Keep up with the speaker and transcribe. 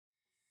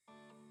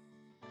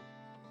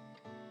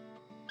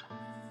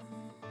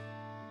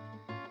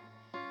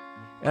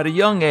At a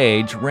young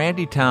age,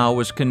 Randy Tao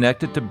was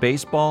connected to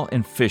baseball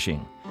and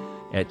fishing.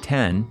 At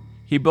 10,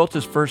 he built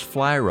his first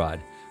fly rod,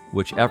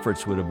 which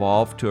efforts would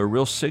evolve to a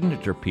real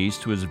signature piece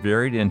to his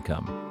varied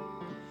income.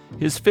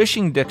 His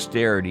fishing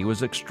dexterity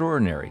was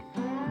extraordinary,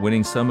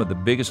 winning some of the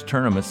biggest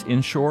tournaments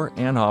inshore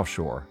and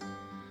offshore.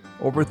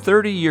 Over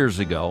 30 years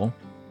ago,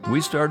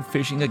 we started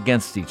fishing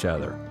against each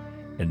other,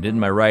 and in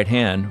my right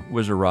hand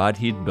was a rod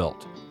he'd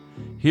built.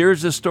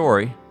 Here's the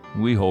story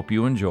we hope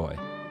you enjoy.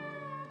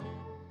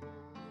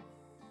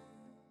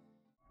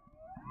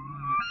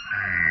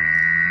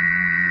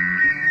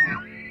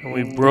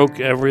 We broke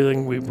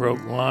everything. We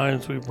broke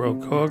lines, we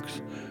broke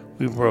hooks,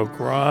 we broke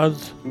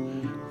rods,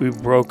 we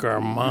broke our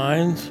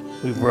minds,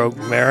 we broke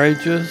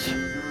marriages,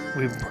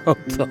 we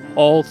broke the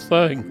whole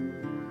thing.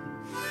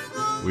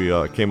 We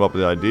came up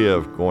with the idea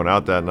of going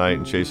out that night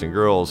and chasing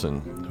girls,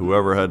 and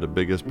whoever had the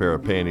biggest pair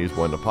of panties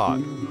won the pot.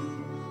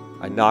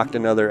 I knocked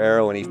another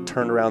arrow and he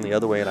turned around the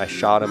other way and I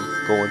shot him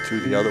going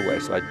through the other way.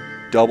 So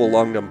I double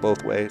lunged him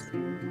both ways.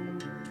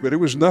 But it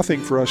was nothing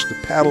for us to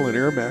paddle an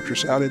air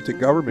mattress out into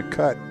Government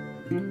Cut.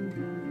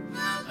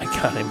 I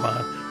got him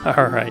on.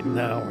 All right,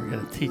 now we're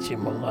going to teach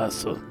him a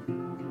lesson.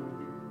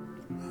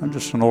 I'm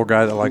just an old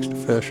guy that likes to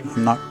fish.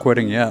 I'm not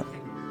quitting yet.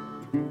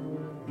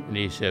 And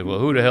he said, well,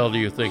 who the hell do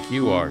you think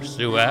you are,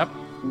 Suap?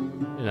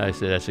 And I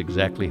said, that's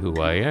exactly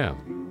who I am.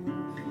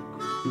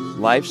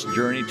 Life's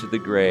journey to the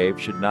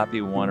grave should not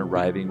be one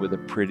arriving with a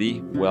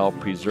pretty,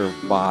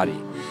 well-preserved body,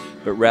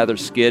 but rather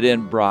skid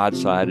in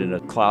broadside in a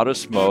cloud of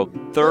smoke,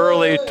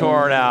 thoroughly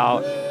torn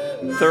out,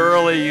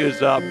 thoroughly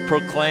used up,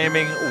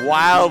 proclaiming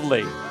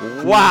wildly,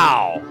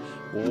 wow,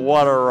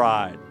 what a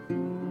ride.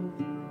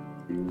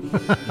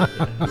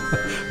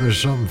 There's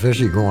something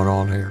fishy going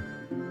on here.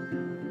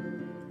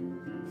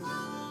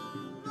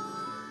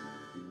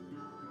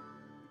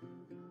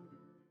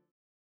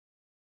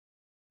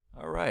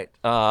 All right.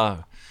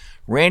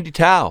 Randy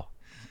Tao,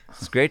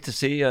 it's great to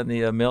see you on the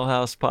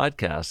Millhouse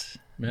podcast.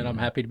 Man, I'm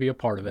happy to be a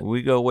part of it.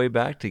 We go way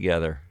back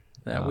together.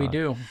 That we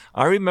do.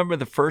 I remember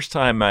the first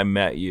time I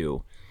met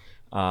you.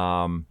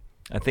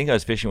 I think I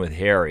was fishing with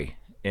Harry,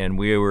 and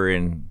we were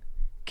in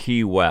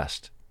Key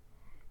West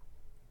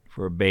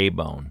for a bay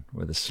bone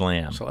with a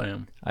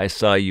slam. I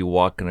saw you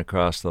walking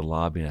across the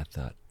lobby, and I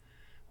thought,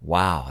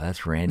 wow,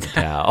 that's Randy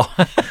Tao.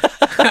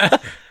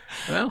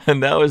 Well,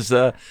 and that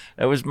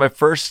was my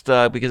first,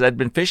 because I'd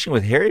been fishing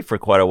with Harry for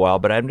quite a while,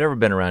 but I've never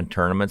been around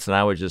tournaments, and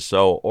I was just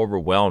so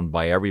overwhelmed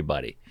by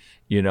everybody.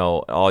 You know,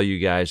 all you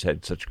guys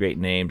had such great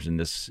names in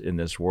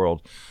this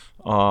world.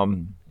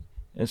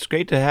 It's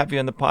great to have you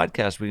on the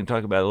podcast. We can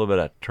talk about a little bit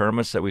of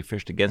tournaments that we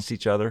fished against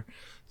each other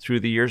through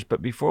the years.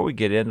 But before we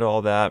get into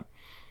all that,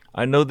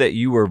 I know that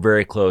you were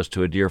very close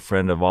to a dear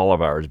friend of all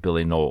of ours,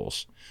 Billy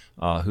Knowles,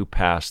 who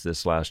passed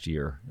this last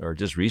year, or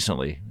just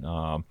recently.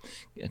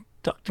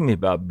 Talk to me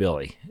about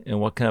Billy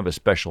and what kind of a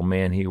special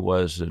man he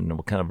was and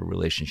what kind of a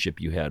relationship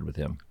you had with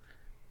him.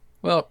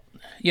 Well,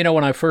 you know,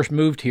 when I first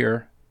moved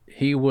here,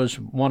 he was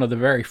one of the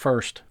very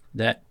first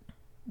that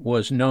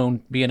was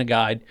known, being a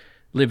guide,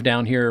 lived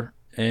down here,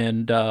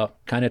 and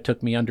kind of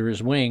took me under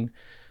his wing,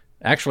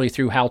 actually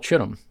through Hal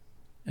Chittum.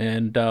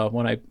 And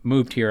when I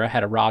moved here, I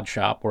had a rod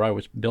shop where I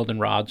was building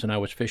rods, and I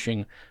was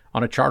fishing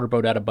on a charter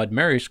boat out of Bud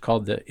Mary's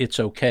called the It's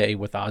Okay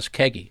with Oz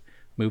Keggy.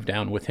 Moved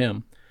down with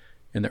him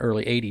in the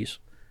early 80s.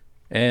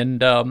 And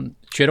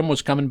Chittum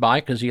was coming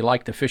by because he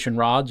liked the fishing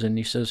rods, and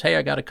he says, hey,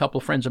 I got a couple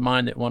of friends of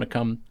mine that want to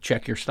come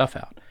check your stuff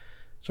out.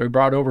 So he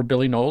brought over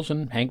Billy Knowles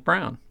and Hank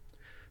Brown.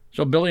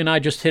 So Billy and I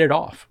just hit it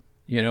off.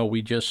 You know,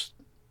 we just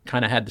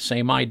kind of had the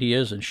same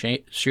ideas and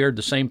shared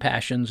the same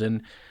passions.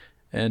 And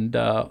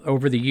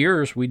over the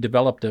years, we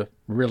developed a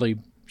really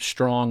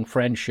strong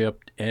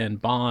friendship and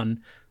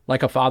bond,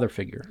 like a father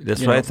figure.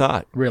 That's what I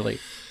thought. Really.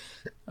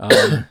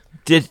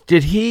 Did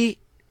he...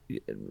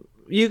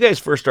 You guys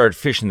first started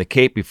fishing the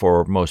Cape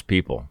before most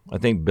people. I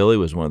think Billy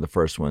was one of the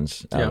first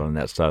ones out on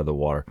that side of the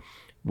water.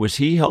 Was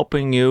he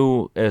helping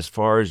you as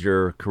far as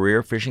your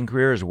fishing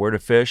career, as where to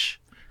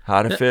fish,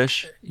 how to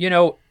fish? You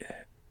know,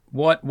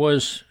 what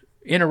was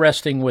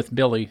interesting with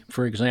Billy,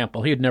 for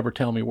example, he'd never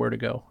tell me where to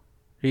go.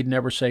 He'd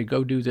never say,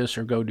 go do this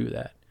or go do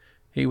that.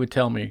 He would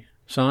tell me,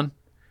 son,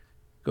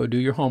 go do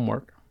your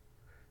homework,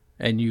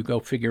 and you go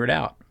figure it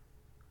out.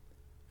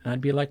 And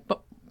I'd be like,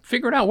 but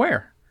figure it out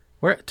where?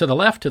 Where? To the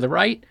left, to the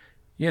right?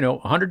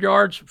 100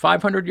 yards,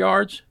 500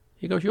 yards?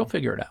 He goes, you'll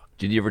figure it out.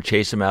 Did you ever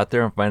chase him out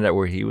there and find out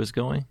where he was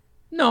going?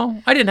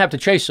 No, I didn't have to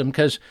chase him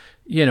because,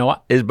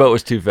 his boat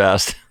was too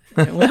fast.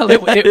 Well,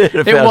 it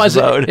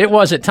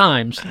was at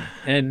times.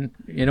 And,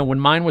 when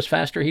mine was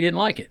faster, he didn't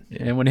like it.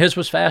 And when his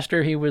was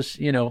faster, he was,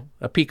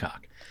 a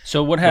peacock.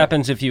 So what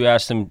happens if you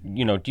ask them,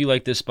 do you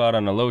like this spot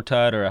on a low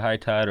tide or a high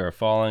tide or a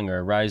falling or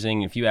a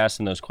rising? If you ask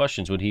him those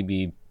questions, would he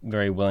be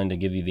very willing to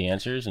give you the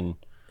answers and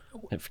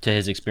to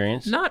his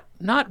experience?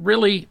 Not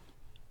really.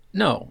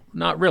 No,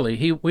 not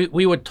really.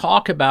 We would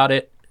talk about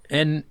it,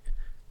 and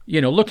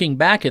looking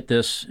back at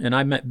this, and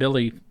I met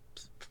Billy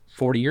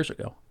 40 years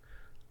ago,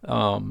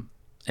 and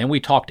we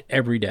talked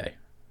every day.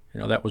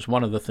 That was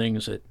one of the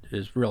things that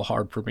is real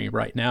hard for me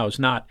right now, is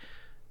not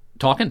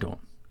talking to him.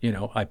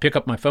 I pick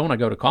up my phone, I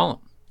go to call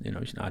him.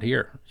 He's not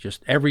here.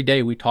 Just every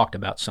day we talked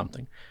about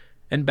something.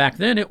 And back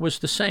then it was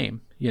the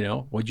same.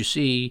 What'd you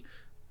see?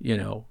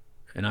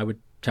 And I would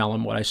tell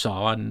him what I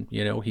saw, and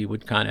he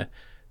would kind of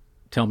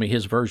tell me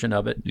his version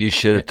of it. You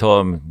should have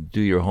told him,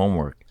 do your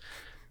homework.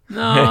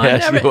 No,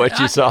 Ask me what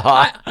you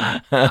saw.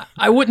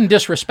 I wouldn't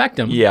disrespect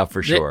him. Yeah,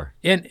 for sure.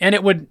 And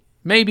it would,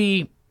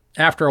 maybe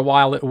after a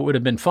while it would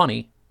have been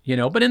funny,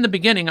 but in the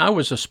beginning I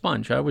was a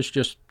sponge. I was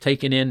just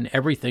taking in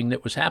everything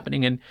that was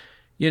happening. And,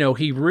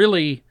 he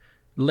really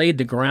laid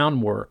the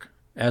groundwork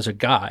as a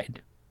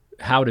guide,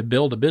 how to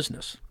build a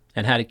business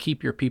and how to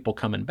keep your people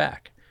coming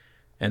back.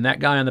 And that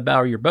guy on the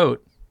bow of your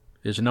boat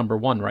is number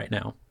one right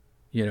now.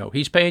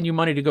 He's paying you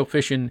money to go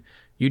fishing.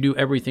 You do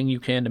everything you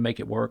can to make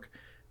it work,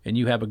 and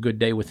you have a good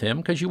day with him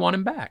because you want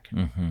him back.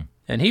 Mm-hmm.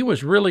 And he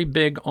was really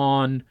big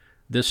on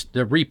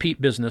the repeat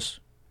business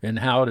and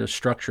how to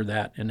structure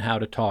that and how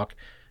to talk.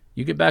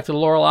 You get back to the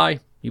Lorelei,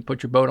 you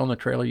put your boat on the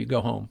trailer, you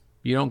go home.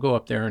 You don't go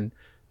up there and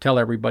tell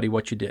everybody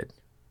what you did.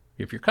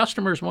 If your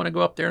customers want to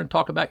go up there and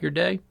talk about your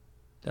day,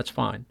 that's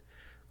fine.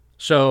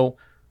 So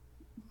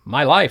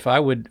my life, I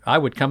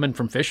would come in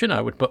from fishing,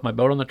 I would put my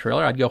boat on the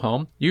trailer, I'd go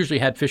home, usually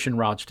had fishing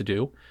rods to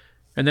do,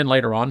 and then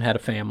later on had a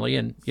family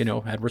and,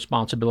 had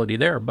responsibility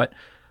there. But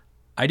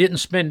I didn't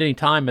spend any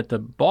time at the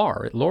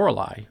bar at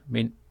Lorelei. I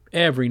mean,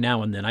 every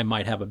now and then I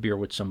might have a beer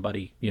with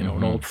somebody,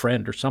 an old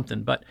friend or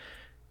something, but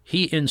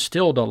he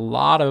instilled a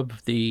lot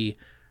of the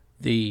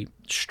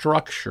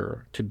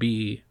structure to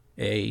be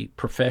a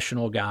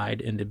professional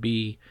guide and to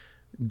be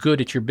good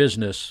at your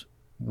business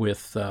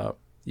with,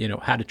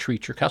 how to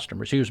treat your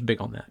customers. He was big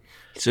on that.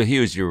 So he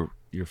was your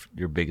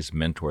biggest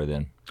mentor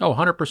then? Oh,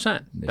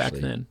 100% back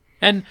then.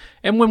 And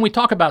when we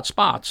talk about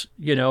spots,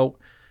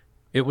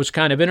 it was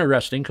kind of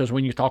interesting because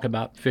when you talk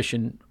about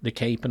fishing the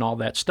Cape and all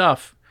that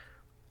stuff,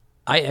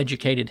 I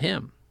educated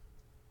him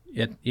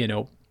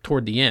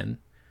toward the end.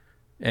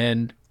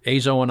 And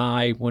Azo and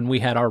I, when we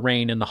had our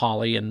rain in the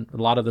Holly and a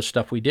lot of the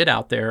stuff we did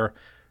out there,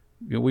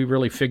 we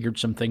really figured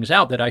some things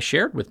out that I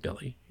shared with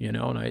Billy,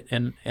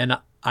 and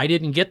I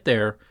didn't get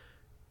there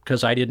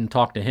because I didn't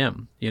talk to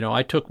him.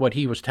 I took what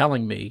he was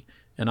telling me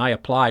and I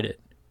applied it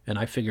and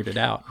I figured it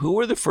out. Who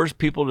were the first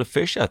people to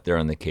fish out there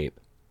on the Cape?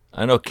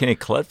 I know Kenny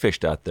Collette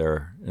fished out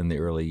there in the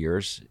early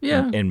years.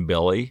 Yeah. And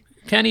Billy.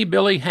 Kenny,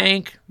 Billy,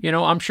 Hank,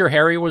 I'm sure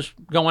Harry was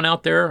going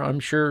out there. I'm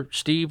sure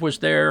Steve was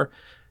there.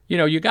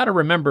 You got to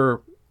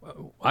remember,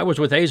 I was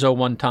with Azo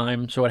one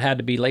time, so it had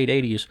to be late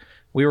 80s.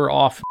 We were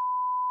off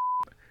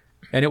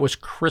and it was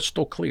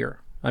crystal clear.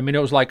 I mean,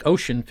 it was like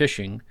ocean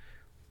fishing.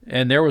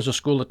 And there was a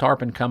school of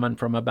tarpon coming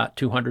from about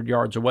 200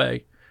 yards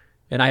away.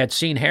 And I had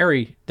seen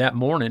Harry that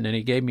morning, and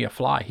he gave me a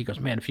fly. He goes,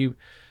 man, if you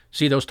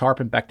see those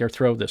tarpon back there,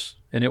 throw this.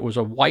 And it was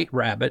a white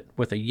rabbit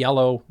with a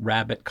yellow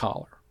rabbit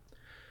collar.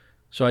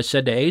 So I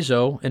said to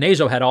Azo, and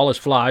Azo had all his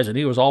flies, and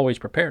he was always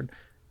prepared.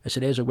 I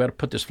said, Azo, we got to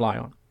put this fly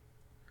on.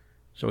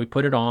 So we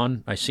put it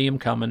on. I see him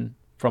coming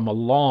from a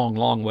long,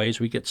 long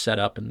ways. We get set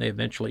up, and they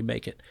eventually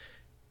make it.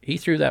 He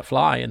threw that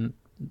fly, and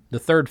the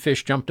third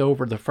fish jumped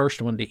over the first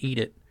one to eat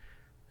it.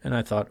 And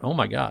I thought, oh,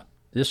 my God,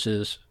 this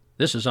is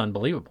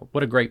unbelievable.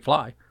 What a great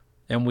fly.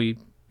 And we,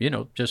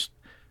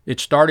 it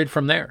started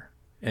from there.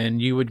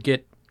 And you would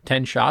get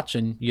 10 shots,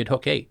 and you'd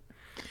hook 8.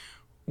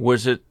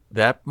 Was it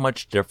that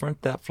much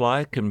different, that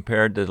fly,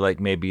 compared to like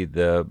maybe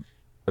a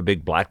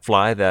big black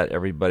fly that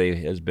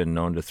everybody has been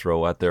known to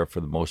throw out there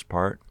for the most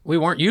part? We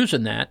weren't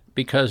using that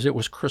because it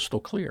was crystal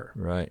clear.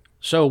 Right.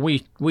 So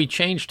we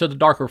changed to the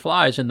darker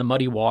flies in the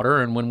muddy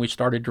water, and when we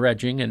started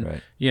dredging, and,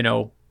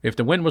 right. If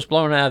the wind was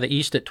blowing out of the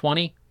east at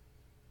 20,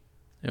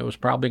 it was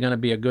probably going to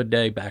be a good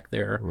day back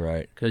there.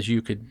 Right. Because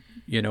you could,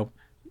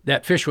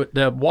 that fish,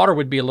 the water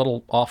would be a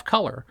little off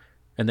color,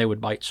 and they would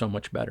bite so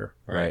much better.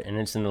 Right. And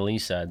it's in the lee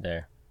side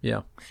there.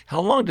 Yeah. How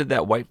long did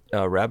that white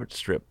rabbit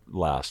strip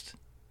last?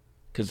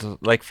 Because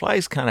like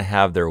flies kind of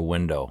have their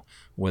window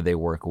where they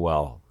work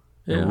well,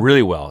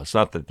 really well. It's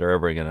not that they're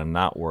ever going to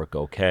not work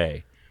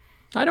okay.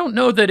 I don't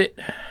know that it.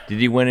 Did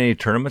you win any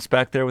tournaments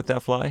back there with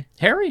that fly?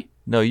 Harry?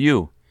 No,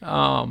 you.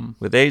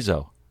 With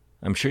Azo.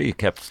 I'm sure you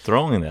kept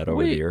throwing that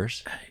over the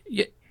years.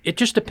 It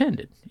just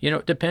depended.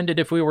 It depended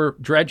if we were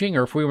dredging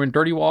or if we were in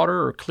dirty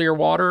water or clear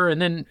water.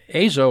 And then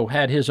Azo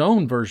had his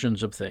own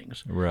versions of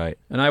things. Right.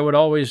 And I would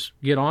always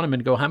get on him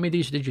and go, how many of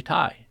these did you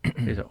tie?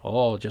 He said,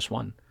 oh, just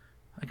one.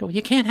 I go,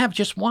 you can't have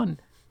just one.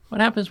 What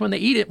happens when they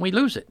eat it and we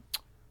lose it?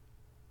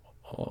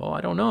 Oh,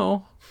 I don't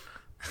know.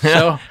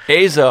 So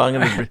Azo, I'm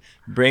going to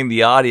bring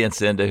the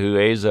audience into who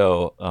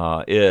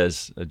Azo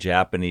is, a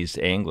Japanese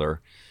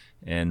angler.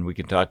 And we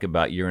can talk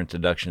about your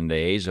introduction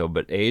to Azo,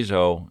 but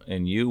Azo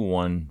and you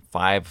won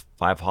five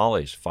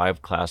Hollies,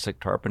 5 classic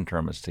tarpon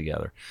tournaments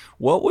together.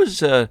 What was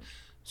so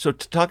to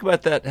talk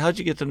about that? How'd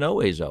you get to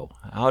know Azo?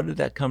 How did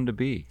that come to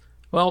be?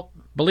 Well,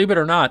 believe it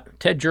or not,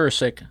 Ted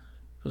Jurasik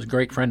was a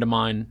great friend of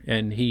mine,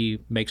 and he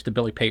makes the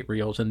Billy Pate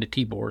reels and the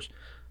T-bores.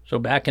 So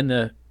back in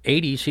the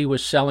 80s, he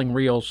was selling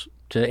reels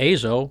to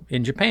Azo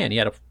in Japan. He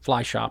had a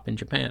fly shop in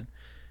Japan,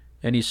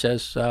 and he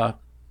says,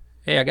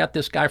 hey, I got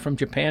this guy from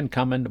Japan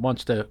coming,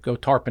 wants to go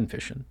tarpon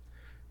fishing.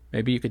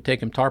 Maybe you could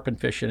take him tarpon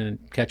fishing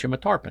and catch him a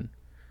tarpon.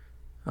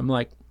 I'm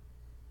like,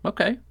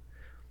 okay.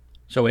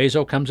 So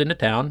Azo comes into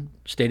town,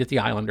 stayed at the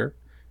Islander,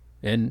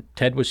 and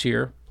Ted was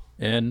here,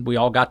 and we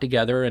all got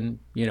together, and,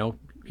 you know,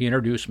 he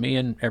introduced me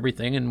and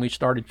everything, and we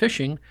started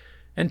fishing.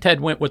 And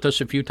Ted went with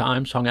us a few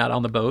times, hung out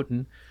on the boat,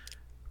 and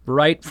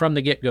right from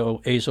the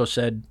get-go, Azo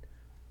said,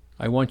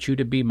 I want you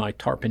to be my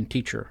tarpon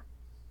teacher.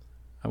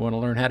 I want to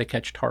learn how to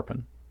catch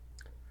tarpon.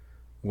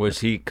 Was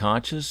he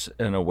conscious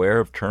and aware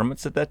of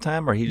tournaments at that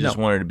time, or he just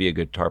wanted to be a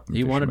good tarpon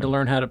He fisherman? wanted to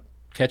learn how to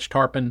catch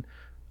tarpon.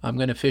 I'm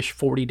going to fish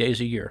 40 days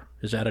a year.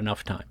 Is that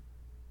enough time?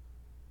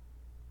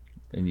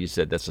 And you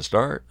said, that's a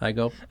start. I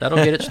go,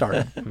 that'll get it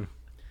started.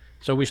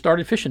 So we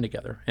started fishing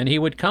together. And he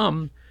would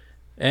come,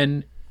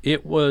 and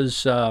it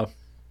was, I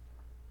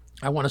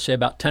want to say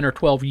about 10 or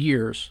 12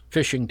 years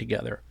fishing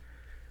together.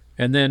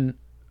 And then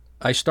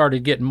I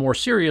started getting more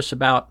serious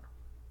about,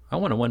 I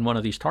want to win one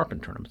of these tarpon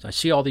tournaments. I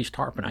see all these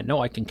tarpon. I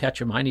know I can catch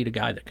them. I need a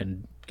guy that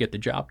can get the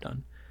job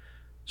done.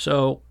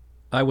 So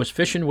I was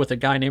fishing with a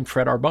guy named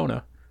Fred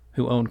Arbona,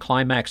 who owned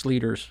Climax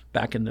Leaders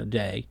back in the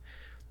day.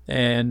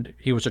 And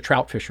he was a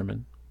trout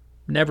fisherman.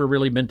 Never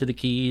really been to the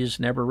Keys,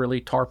 never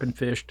really tarpon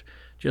fished,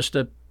 just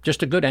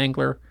a good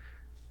angler.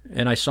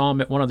 And I saw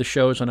him at one of the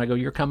shows, and I go,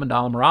 you're coming to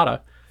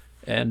Alamorada,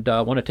 and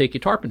I want to take you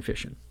tarpon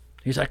fishing.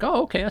 He's like,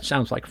 oh, okay, that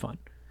sounds like fun.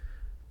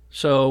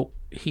 So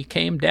he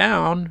came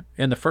down,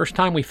 and the first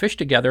time we fished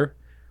together,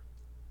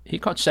 he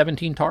caught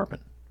 17 tarpon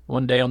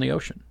one day on the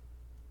ocean.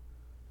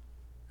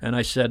 And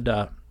I said,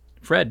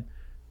 Fred,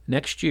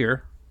 next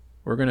year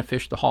we're going to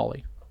fish the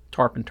Hawley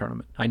tarpon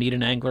tournament. I need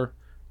an angler.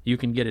 You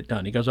can get it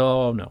done. He goes,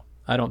 oh, no,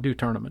 I don't do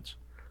tournaments.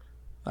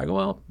 I go,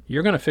 well,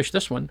 you're going to fish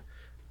this one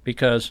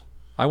because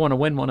I want to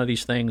win one of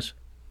these things.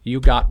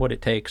 You got what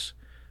it takes.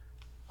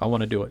 I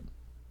want to do it.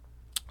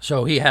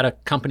 So he had a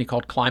company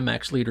called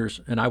Climax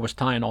Leaders, and I was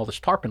tying all this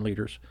tarpon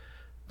leaders,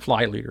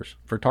 fly leaders,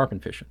 for tarpon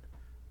fishing.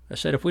 I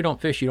said, if we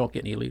don't fish, you don't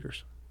get any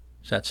leaders.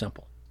 It's that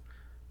simple.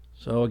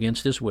 So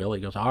against his will,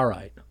 he goes, all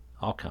right,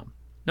 I'll come.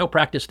 No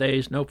practice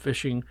days, no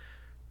fishing.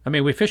 I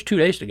mean, we fished 2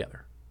 days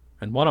together,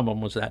 and one of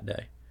them was that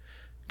day.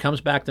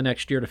 Comes back the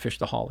next year to fish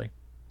the Hawley.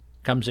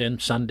 Comes in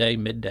Sunday,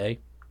 midday,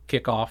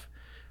 kickoff.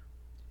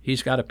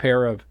 He's got a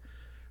pair of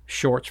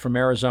shorts from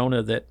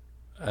Arizona that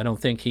I don't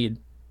think he'd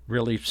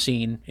really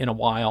seen in a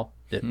while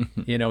that,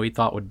 you know, he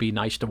thought would be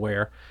nice to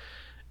wear.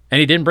 And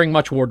he didn't bring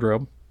much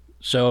wardrobe.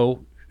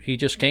 So he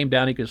just came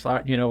down. He goes,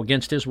 you know,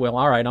 against his will,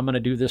 all right, I'm going to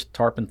do this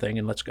tarpon thing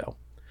and let's go.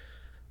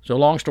 So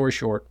long story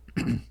short,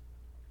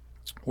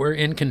 we're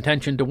in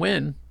contention to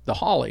win the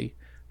Hawley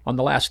on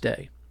the last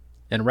day.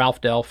 And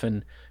Ralph Delf,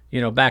 and,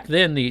 you know, back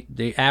then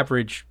the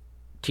average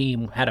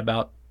team had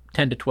about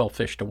 10 to 12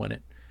 fish to win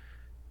it.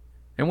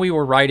 And we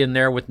were right in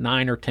there with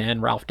 9 or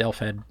 10. Ralph Delf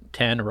had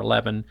 10 or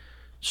 11.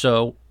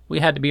 So we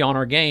had to be on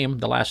our game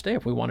the last day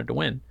if we wanted to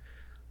win.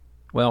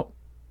 Well,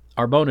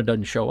 Arbona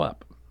doesn't show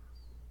up.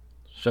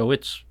 So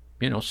it's,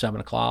 you know,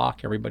 7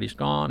 o'clock, everybody's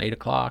gone, 8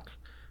 o'clock,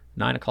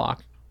 9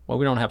 o'clock. Well,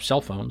 we don't have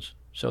cell phones,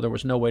 so there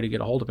was no way to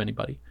get a hold of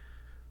anybody.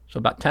 So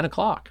about 10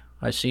 o'clock,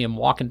 I see him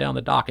walking down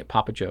the dock at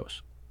Papa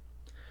Joe's.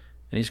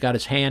 And he's got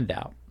his hand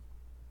out,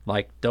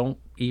 like, don't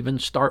even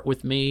start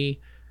with me.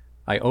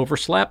 I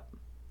overslept.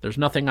 There's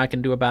nothing I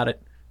can do about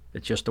it.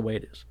 It's just the way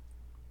it is.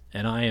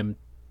 And I am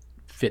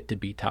fit to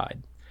be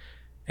tied.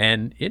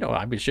 And, you know,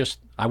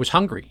 I was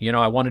hungry. You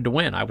know, I wanted to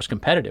win. I was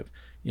competitive.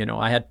 You know,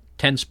 I had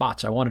 10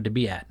 spots I wanted to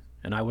be at,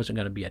 and I wasn't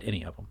going to be at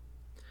any of them.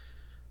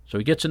 So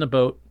he gets in the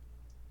boat,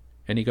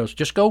 and he goes,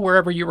 just go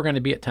wherever you were going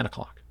to be at 10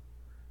 o'clock.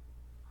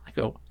 I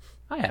go,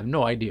 I have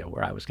no idea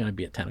where I was going to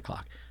be at 10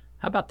 o'clock.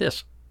 How about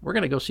this? We're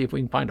going to go see if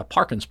we can find a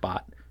parking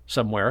spot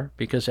somewhere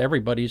because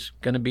everybody's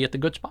going to be at the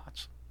good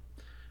spots.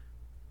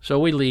 So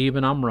we leave,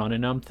 and I'm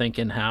running. I'm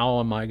thinking, how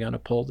am I going to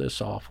pull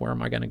this off? Where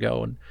am I going to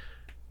go? And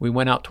we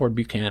went out toward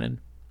Buchanan,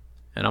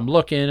 and I'm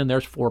looking, and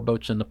there's 4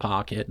 boats in the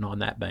pocket and on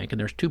that bank, and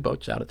there's 2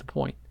 boats out at the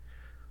point.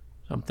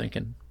 So I'm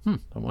thinking, I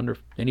wonder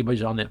if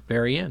anybody's on that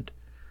very end.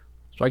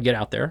 So I get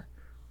out there.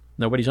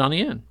 Nobody's on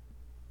the end.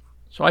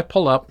 So I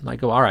pull up, and I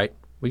go, all right,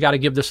 we got to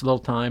give this a little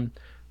time.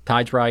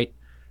 Tide's right.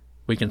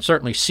 We can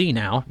certainly see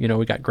now. You know,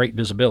 we got great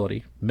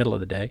visibility, middle of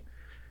the day.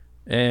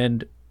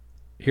 And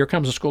here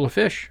comes a school of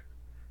fish.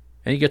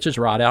 And he gets his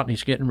rod out, and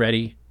he's getting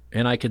ready.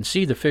 And I can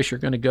see the fish are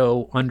going to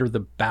go under the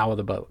bow of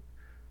the boat.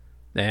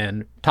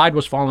 And tide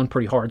was falling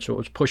pretty hard, so it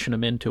was pushing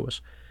them into us.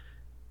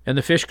 And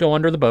the fish go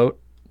under the boat.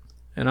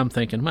 And I'm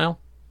thinking, well,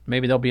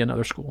 maybe there'll be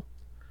another school.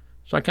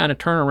 So I kind of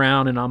turn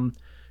around, and I'm,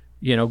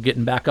 you know,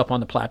 getting back up on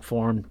the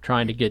platform,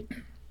 trying to get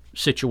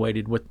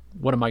situated with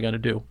what am I going to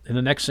do. And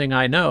the next thing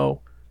I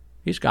know,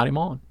 he's got him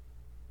on.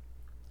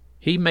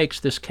 He makes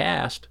this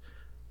cast,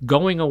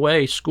 going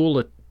away, school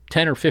at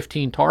 10 or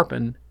 15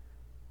 tarpon,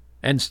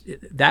 and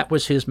that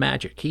was his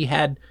magic. He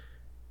had,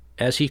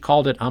 as he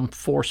called it, I'm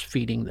force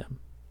feeding them.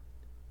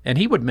 And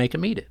he would make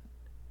them eat it.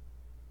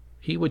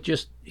 He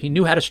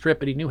knew how to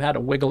strip it. He knew how to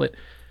wiggle it.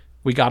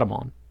 We got him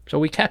on. So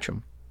we catch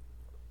him.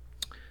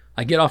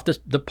 I get off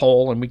the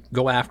pole, and we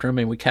go after him,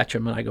 and we catch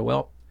him. And I go,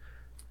 well,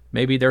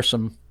 maybe there's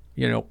some,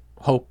 you know,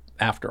 hope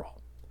after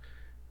all.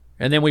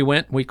 And then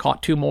we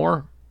caught 2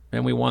 more,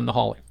 and we won the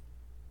Holly.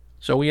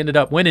 So we ended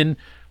up winning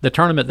the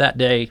tournament that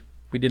day.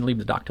 We didn't leave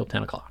the dock till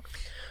 10 o'clock.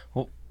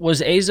 Well,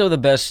 was Azo the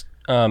best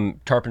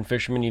tarpon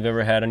fisherman you've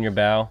ever had on your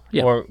bow?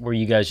 Yeah. Or were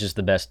you guys just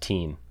the best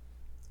team?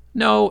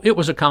 No, it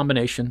was a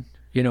combination.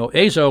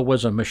 Azo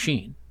was a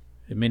machine.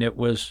 I mean, it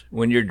was...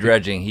 When you're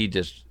dredging, he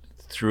just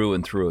threw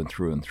and threw and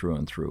threw and threw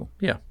and threw.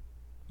 Yeah.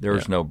 There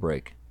was no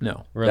break.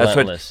 No.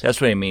 Relentless.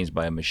 That's what he means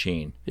by a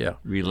machine. Yeah.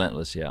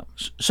 Relentless, yeah.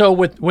 So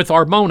with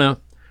Arbona,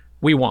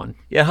 we won.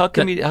 Yeah, how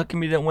come you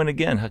didn't win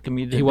again? How come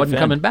you didn't He wasn't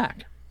defend? coming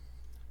back.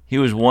 He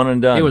was one and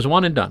done. He was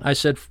one and done. I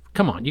said,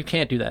 come on, you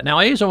can't do that. Now,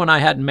 Azo and I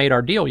hadn't made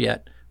our deal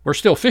yet. We're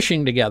still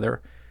fishing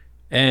together.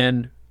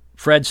 And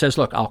Fred says,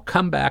 look, I'll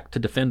come back to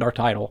defend our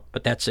title,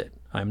 but that's it.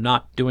 I'm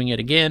not doing it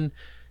again.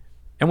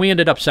 And we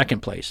ended up second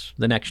place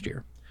the next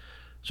year.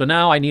 So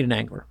now I need an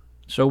angler.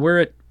 So we're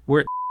at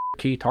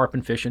Key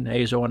tarpon fishing,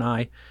 Azo and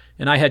I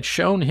had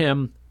shown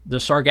him the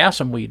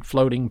sargassum weed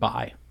floating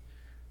by.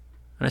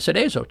 And I said,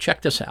 Azo,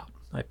 check this out.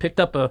 I picked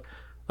up a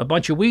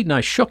bunch of weed and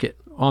I shook it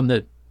on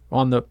the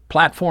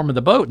platform of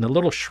the boat, and the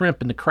little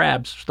shrimp and the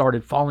crabs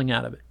started falling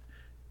out of it.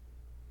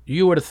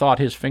 You would have thought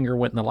his finger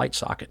went in the light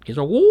socket. He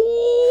said,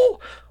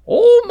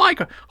 oh my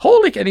God,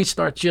 holy, and he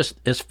starts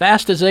just, as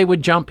fast as they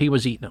would jump, he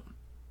was eating them.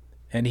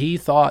 And he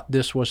thought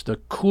this was the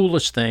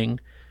coolest thing.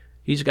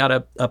 He's got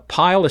a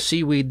pile of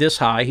seaweed this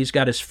high. He's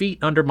got his feet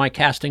under my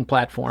casting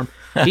platform.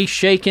 He's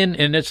shaking,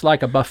 and it's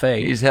like a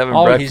buffet. He's having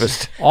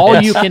breakfast.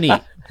 All you can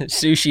eat.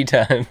 Sushi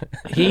time.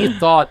 He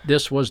thought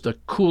this was the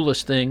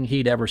coolest thing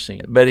he'd ever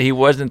seen. But he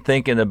wasn't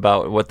thinking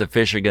about what the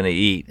fish are going to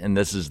eat, and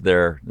this is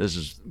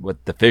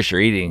what the fish are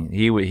eating.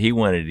 He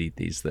wanted to eat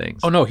these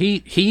things. Oh no,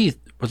 he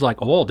was like,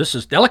 oh, this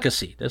is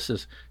delicacy. This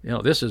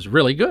is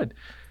really good.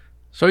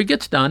 So he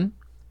gets done,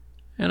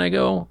 and I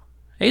go,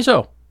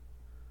 Azo,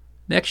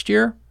 next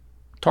year,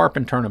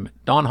 tarpon tournament,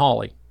 Don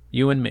Hawley,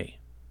 you and me.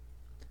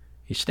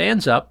 He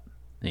stands up,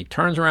 and he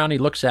turns around, he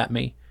looks at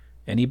me,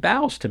 and he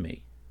bows to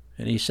me,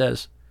 and he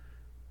says,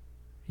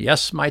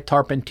 yes, my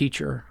tarpon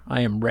teacher, I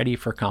am ready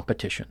for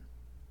competition.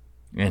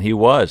 And he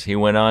was. He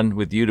went on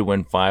with you to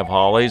win 5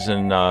 Hollies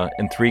and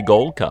 3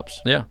 Gold Cups.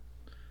 Yeah.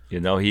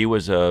 He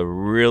was a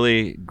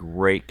really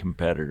great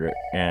competitor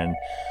and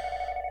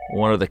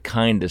one of the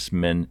kindest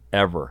men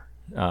ever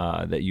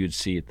that you'd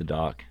see at the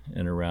dock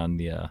and around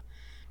the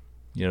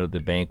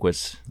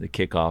banquets, the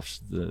kickoffs,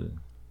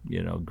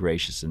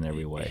 gracious in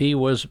every way. He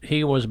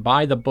was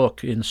by the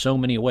book in so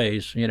many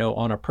ways,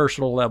 on a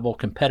personal level,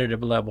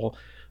 competitive level,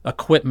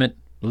 equipment,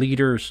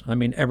 leaders. I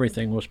mean,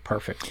 everything was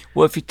perfect.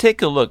 Well, if you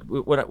take a look,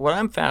 what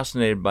I'm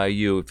fascinated by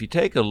you, if you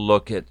take a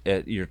look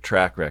at your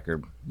track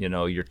record,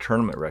 your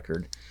tournament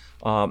record,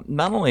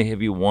 not only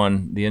have you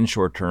won the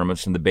inshore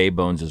tournaments and the Bay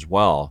Bones as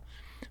well,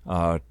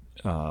 the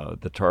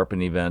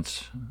tarpon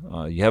events,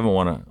 you haven't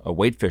won a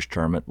weight-fish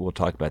tournament. We'll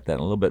talk about that in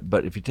a little bit.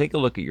 But if you take a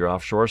look at your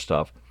offshore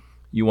stuff,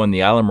 you won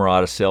the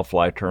Islamorada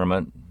Sailfly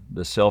Tournament,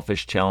 the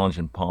Sailfish Challenge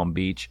in Palm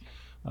Beach,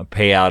 a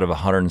payout of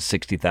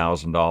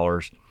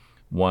 $160,000.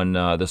 Won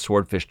the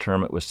Swordfish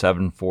Tournament with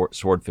 7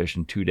 swordfish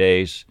in 2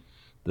 days.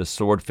 The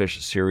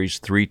Swordfish Series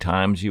 3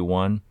 times you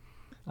won.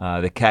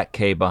 The Cat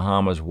Cay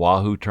Bahamas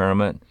Wahoo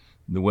Tournament,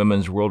 the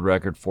women's world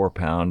record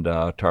 4-pound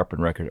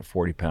tarpon record at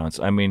 40 pounds.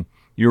 I mean,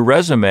 your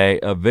resume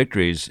of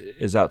victories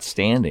is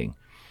outstanding.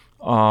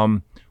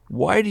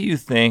 Why do you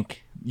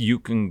think you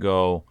can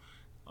go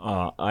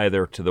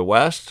either to the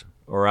west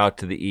or out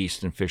to the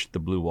east and fish the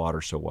blue water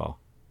so well?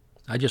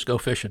 I just go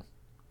fishing.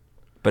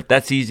 But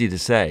that's easy to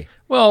say.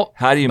 Well,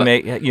 how do you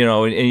make, and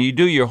you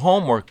do your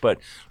homework, but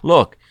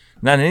look,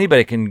 not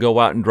anybody can go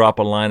out and drop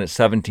a line at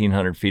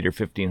 1,700 feet or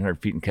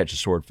 1,500 feet and catch a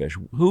swordfish.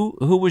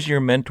 Who was your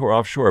mentor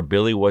offshore?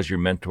 Billy was your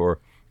mentor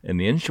in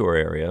the inshore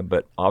area,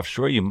 but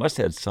offshore you must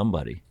have had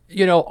somebody.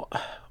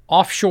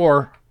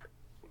 Offshore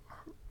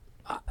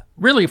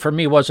really for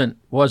me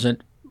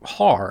wasn't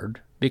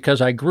hard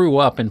because I grew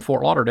up in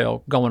Fort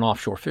Lauderdale going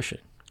offshore fishing.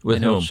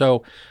 With whom?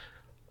 So,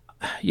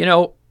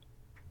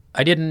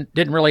 I didn't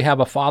really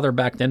have a father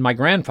back then. My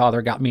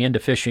grandfather got me into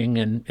fishing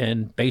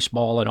and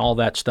baseball and all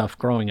that stuff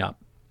growing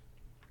up.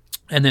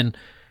 And then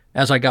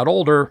as I got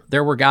older,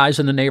 there were guys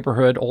in the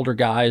neighborhood, older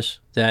guys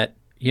that,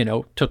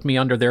 took me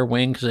under their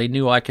wing because they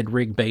knew I could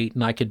rig bait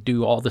and I could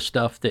do all the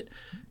stuff that,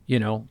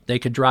 they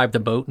could drive the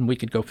boat and we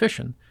could go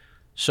fishing.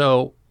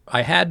 So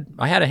I had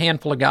a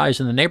handful of guys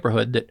in the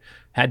neighborhood that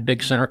had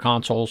big center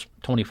consoles,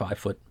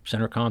 25-foot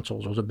center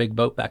consoles. It was a big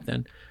boat back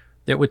then.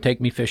 That would take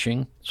me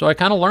fishing. So I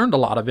kind of learned a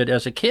lot of it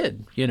as a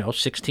kid,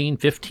 16,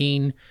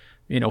 15,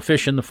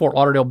 fishing the Fort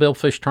Lauderdale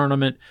Billfish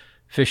Tournament,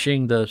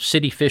 fishing the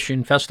City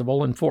Fishing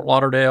Festival in Fort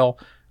Lauderdale,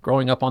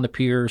 growing up on the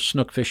piers,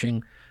 snook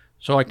fishing.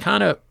 So I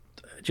kind of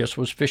just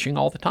was fishing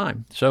all the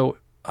time. So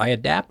I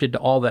adapted to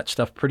all that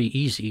stuff pretty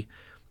easy.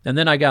 And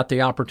then I got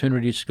the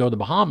opportunity to go to the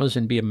Bahamas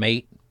and be a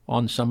mate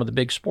on some of the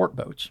big sport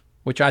boats,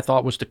 which I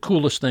thought was the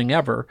coolest thing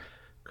ever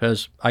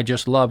because I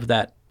just loved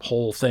that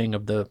whole thing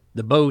of the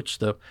boats,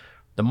 the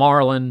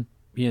marlin,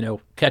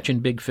 catching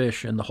big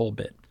fish and the whole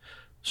bit.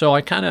 So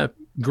I kind of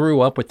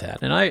grew up with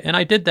that. And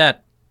I did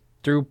that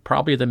through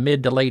probably the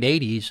mid to late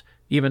 80s,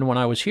 even when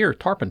I was here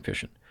tarpon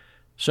fishing.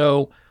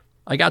 So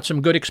I got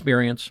some good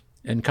experience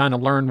and kind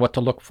of learned what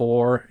to look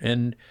for.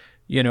 And,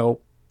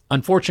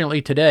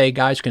 unfortunately today,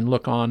 guys can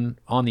look on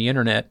the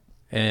internet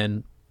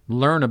and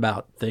learn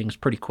about things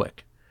pretty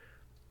quick.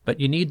 But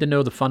you need to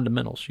know the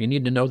fundamentals. You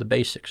need to know the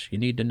basics. You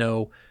need to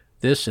know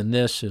this and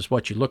this is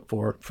what you look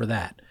for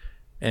that.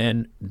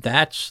 And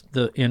that's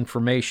the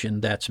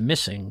information that's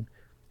missing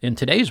in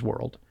today's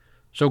world.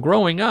 So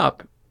growing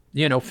up,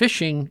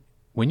 fishing,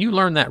 when you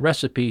learn that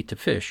recipe to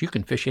fish, you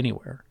can fish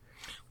anywhere.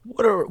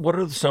 What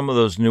are some of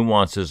those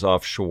nuances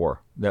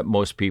offshore that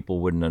most people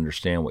wouldn't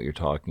understand what you're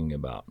talking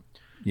about?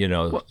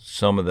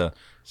 Some of the,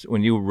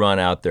 when you run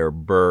out there,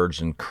 birds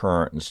and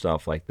current and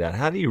stuff like that,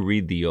 how do you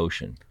read the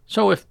ocean?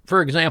 So if,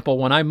 for example,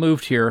 when I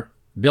moved here,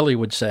 Billy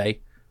would say,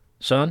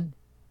 son,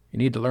 you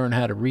need to learn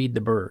how to read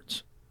the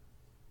birds.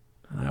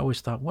 And I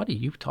always thought, what are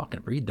you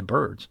talking, read the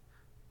birds?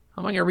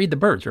 How am I going to read the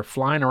birds? They're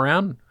flying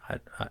around.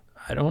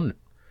 I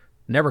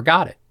never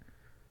got it.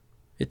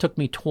 It took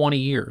me 20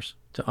 years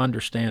to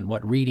understand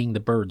what reading the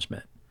birds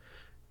meant.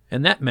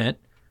 And that meant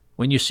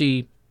when you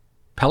see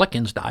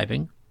pelicans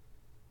diving,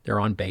 they're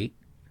on bait.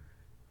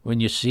 When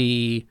you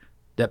see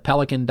that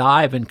pelican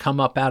dive and come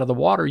up out of the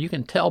water, you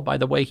can tell by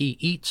the way he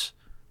eats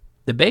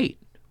the bait,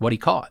 what he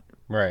caught.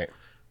 Right.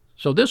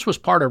 So this was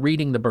part of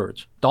reading the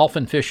birds.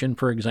 Dolphin fishing,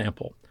 for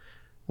example.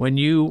 When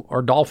you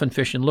are dolphin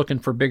fishing looking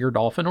for bigger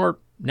dolphin, or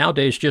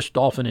nowadays just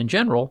dolphin in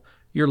general,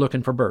 you're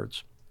looking for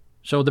birds.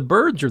 So the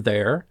birds are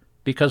there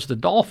because the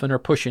dolphin are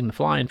pushing the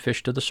flying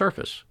fish to the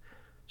surface.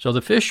 So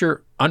the fish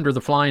are under the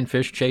flying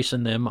fish,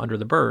 chasing them under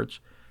the birds.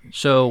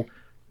 So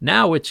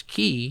now it's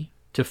key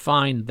to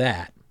find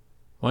that.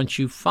 Once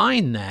you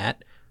find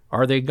that,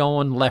 are they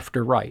going left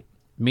or right?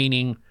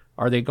 Meaning,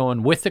 are they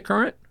going with the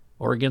current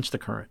or against the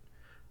current?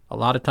 A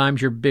lot of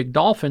times your big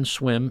dolphins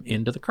swim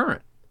into the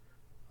current.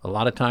 A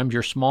lot of times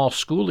your small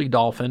schoolie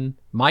dolphin,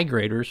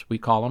 migrators, we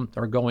call them,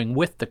 are going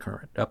with the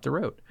current up the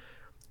road.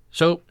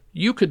 So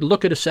you could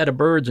look at a set of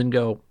birds and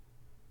go,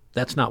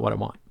 that's not what I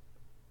want,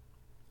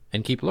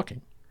 and keep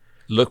looking.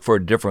 Look for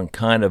a different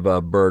kind of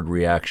a bird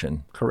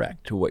reaction.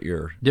 Correct. To what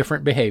you're...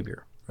 Different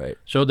behavior. Right.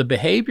 So the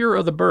behavior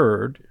of the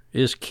bird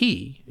is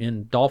key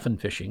in dolphin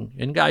fishing,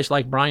 and guys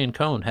like Brian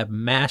Cohn have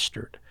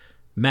mastered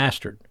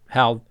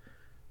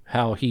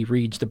how he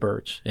reads the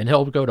birds. And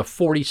he'll go to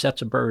 40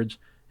 sets of birds,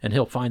 and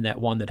he'll find that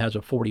one that has a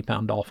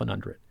 40-pound dolphin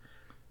under it.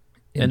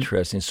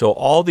 Interesting. So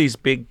all these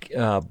big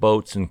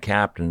boats and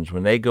captains,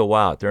 when they go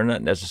out, they're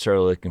not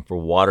necessarily looking for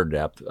water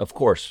depth. Of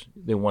course,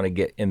 they want to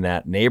get in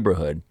that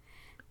neighborhood,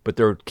 but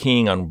they're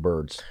keying on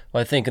birds. Well,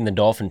 I think in the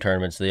dolphin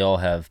tournaments, they all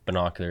have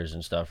binoculars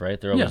and stuff,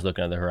 right? They're always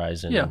looking at the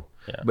horizon. Yeah.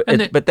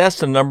 But that's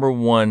the number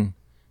one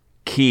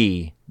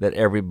key that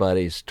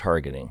everybody's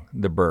targeting,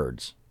 the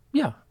birds.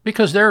 Yeah,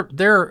 because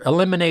they're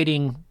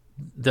eliminating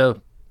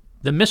the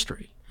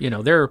mystery.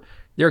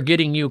 They're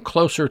getting you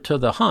closer to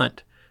the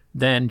hunt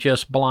than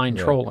just blind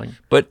trolling.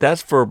 But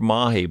that's for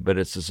mahi. But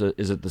is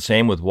it the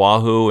same with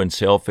wahoo and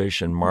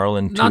sailfish and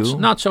marlin too?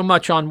 Not so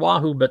much on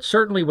wahoo, but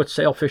certainly with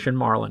sailfish and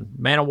marlin.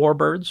 Man-o-war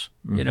birds,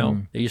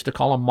 they used to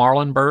call them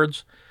marlin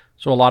birds.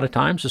 So a lot of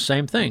times the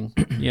same thing.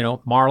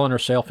 Marlin or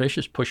sailfish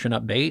is pushing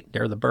up bait.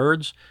 They're the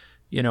birds.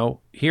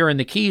 Here in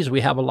the Keys,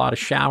 we have a lot of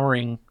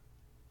showering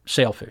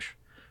sailfish,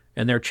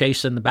 and they're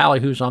chasing the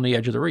ballyhoos on the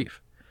edge of the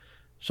reef.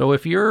 So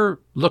if you're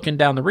looking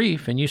down the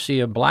reef and you see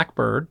a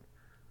blackbird,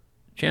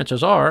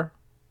 chances are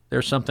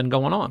there's something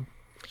going on.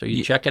 So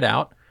you check it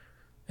out.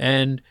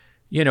 And,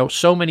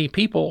 so many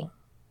people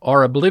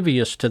are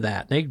oblivious to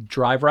that. They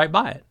drive right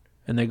by it.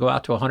 And they go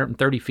out to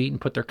 130 feet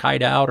and put their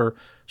kite out or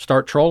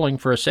start trolling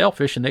for a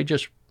sailfish, and they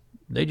just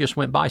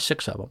went by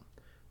 6 of them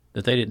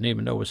that they didn't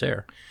even know was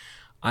there.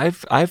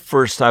 I've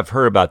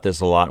heard about this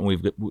a lot,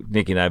 and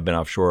Nikki and I have been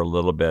offshore a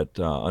little bit,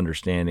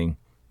 understanding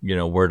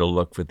where to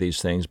look for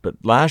these things. But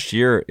last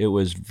year, it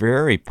was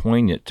very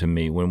poignant to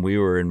me when we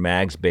were in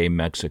Mags Bay,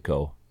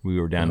 Mexico. We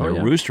were down there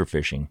rooster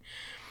fishing,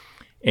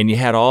 and you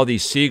had all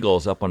these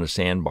seagulls up on a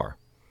sandbar.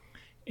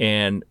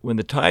 And when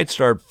the tide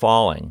started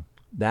falling,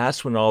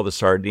 that's when all the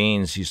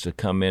sardines used to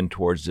come in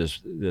towards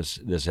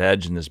this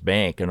edge and this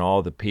bank, and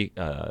all the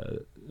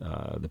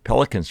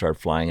pelicans started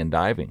flying and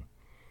diving.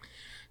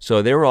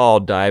 So they were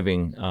all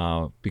diving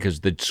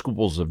because the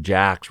schools of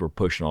jacks were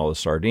pushing all the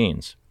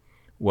sardines.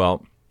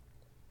 Well,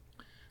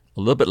 a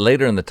little bit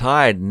later in the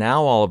tide,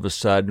 now all of a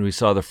sudden we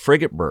saw the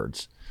frigate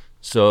birds.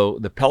 So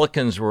the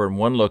pelicans were in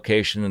one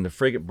location and the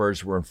frigate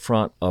birds were in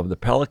front of the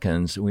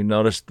pelicans. We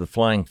noticed the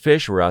flying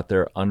fish were out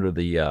there under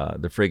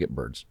the frigate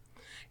birds.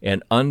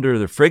 And under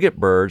the frigate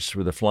birds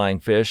were the flying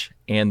fish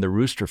and the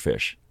rooster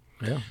fish.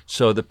 Yeah.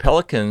 So the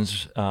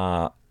pelicans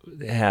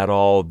had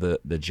all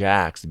the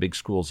jacks, the big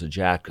schools of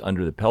jack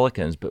under the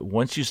pelicans. But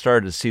once you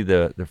started to see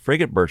the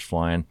frigate birds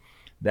flying,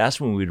 that's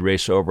when we'd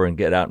race over and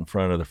get out in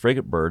front of the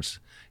frigate birds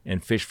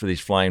and fish for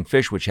these flying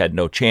fish, which had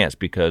no chance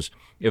because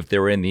if they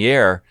were in the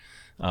air,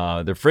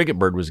 the frigate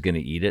bird was going to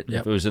eat it.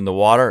 Yep. If it was in the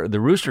water, the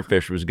rooster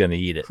fish was going to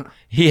eat it.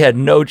 He had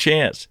no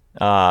chance.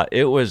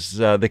 It was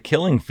the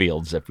killing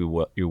fields, if you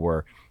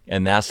were.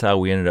 And that's how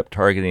we ended up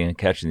targeting and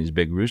catching these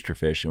big rooster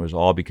fish. It was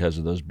all because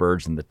of those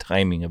birds and the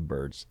timing of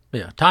birds.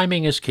 Yeah,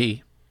 timing is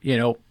key.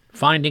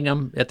 Finding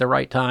them at the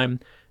right time.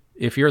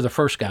 If you're the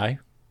first guy,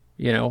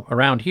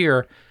 around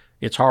here,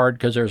 it's hard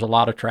because there's a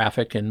lot of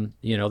traffic and,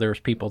 there's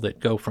people that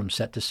go from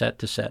set to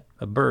set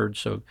of birds.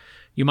 So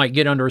you might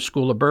get under a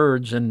school of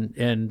birds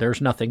and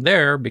there's nothing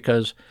there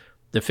because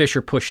the fish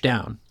are pushed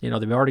down.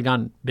 They've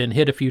already been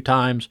hit a few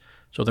times,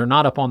 so they're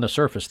not up on the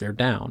surface, they're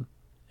down.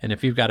 And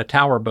if you've got a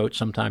tower boat,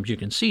 sometimes you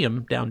can see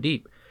them down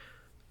deep.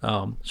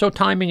 So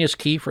timing is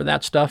key for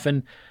that stuff,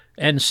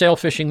 and sail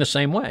fishing the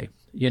same way.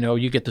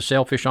 You get the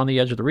sailfish on the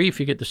edge of the reef,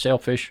 you get the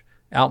sailfish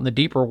out in the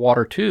deeper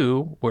water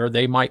too, where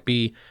they might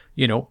be,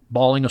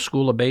 balling a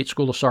school of bait,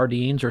 school of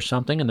sardines or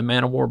something, and the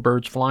man-of-war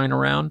birds flying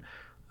around.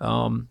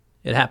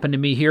 It happened to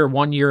me here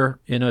one year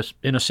in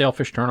a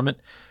sailfish tournament.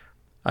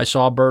 I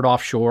saw a bird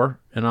offshore,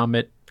 and I'm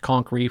at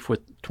Conch Reef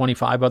with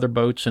 25 other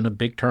boats in a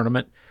big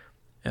tournament,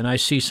 and I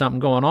see something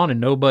going on, and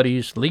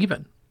nobody's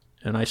leaving.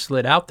 And I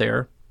slid out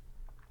there,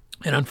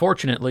 and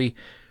unfortunately,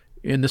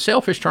 in the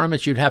sailfish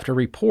tournaments, you'd have to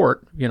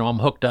report, I'm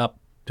hooked up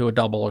to a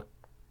double, a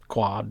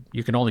quad.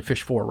 You can only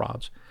fish 4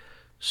 rods.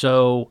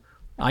 So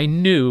I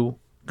knew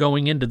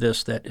going into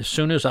this that as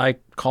soon as I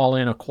call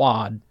in a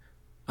quad,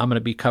 I'm going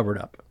to be covered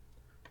up.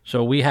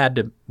 So we had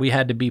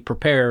to be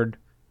prepared.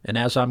 And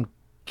as I'm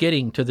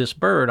getting to this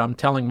bird, I'm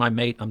telling my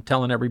mate, I'm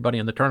telling everybody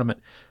in the tournament,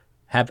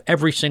 have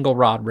every single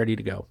rod ready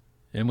to go.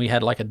 And we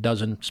had like a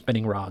dozen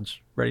spinning rods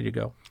ready to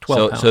go.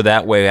 12 pounds. So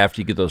that way,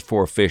 after you get those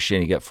 4 fish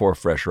in, you get 4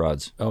 fresh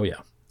rods. Oh,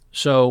 yeah.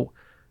 So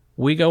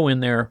we go in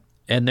there,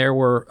 and there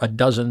were a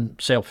dozen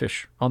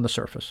sailfish on the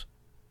surface.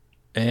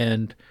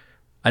 And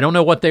I don't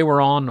know what they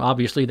were on.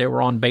 Obviously, they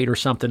were on bait or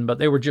something, but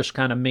they were just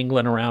kind of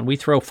mingling around. We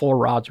throw 4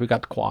 rods. We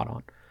got the quad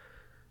on.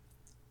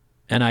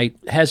 And I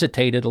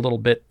hesitated a little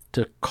bit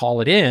to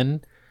call it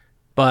in,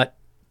 but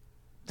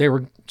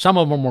some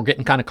of them were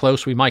getting kind of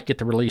close. We might get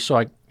the release. So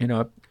I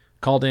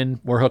called in.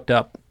 We're hooked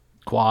up,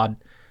 quad.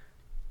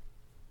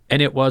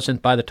 And it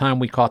wasn't by the time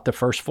we caught the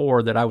first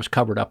 4 that I was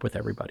covered up with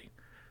everybody.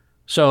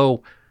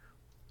 So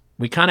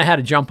we kind of had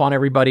to jump on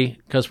everybody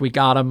because we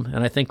got them,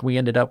 and I think we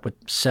ended up with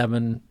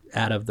 7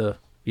 out of the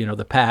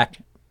pack,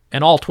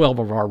 and all 12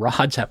 of our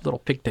rods have little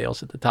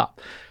pigtails at the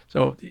top.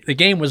 So the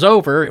game was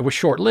over. It was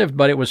short-lived,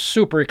 but it was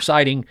super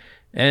exciting,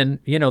 and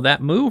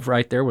that move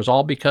right there was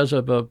all because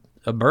of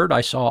a bird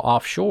I saw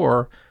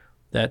offshore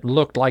that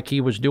looked like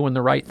he was doing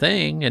the right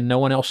thing, and no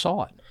one else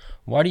saw it.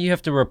 Why do you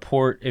have to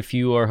report if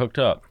you are hooked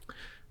up?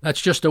 That's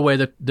just the way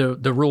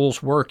the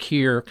rules work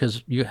here,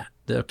 because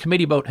the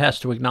committee boat has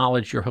to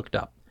acknowledge you're hooked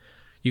up.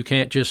 You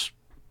can't just,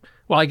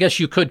 I guess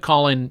you could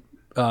call in,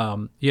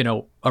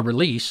 a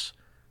release,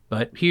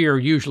 but here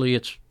usually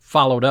it's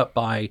followed up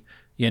by,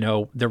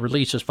 the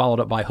release is followed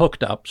up by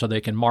hooked up, so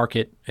they can mark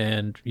it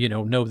and,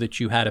 know that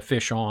you had a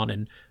fish on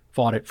and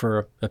fought it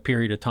for a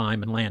period of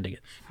time and landing it.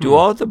 Do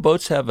all the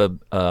boats have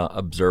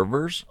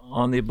observers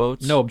on the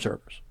boats? No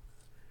observers.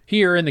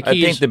 Here in the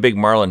Keys, I think the big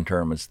marlin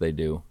tournaments they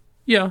do.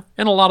 Yeah,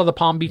 and a lot of the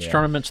Palm Beach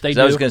tournaments they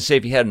do. I was going to say,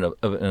 if you had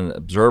an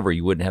observer,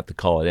 you wouldn't have to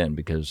call it in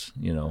because,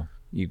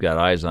 you've got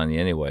eyes on you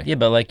anyway. Yeah,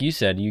 but like you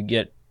said, you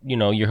get,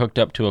 you're hooked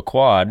up to a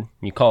quad,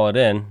 you call it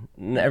in,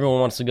 and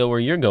everyone wants to go where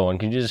you're going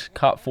because you just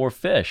caught 4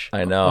 fish.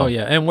 I know. Oh,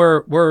 yeah, and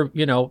we're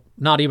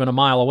not even a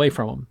mile away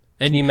from them.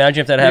 And can you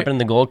imagine if that happened in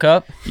the Gold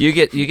Cup? You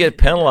get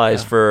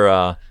penalized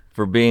for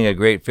being a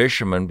great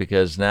fisherman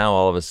because now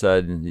all of a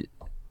sudden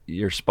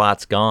your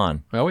spot's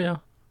gone. Oh, yeah.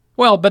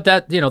 Well, but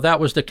that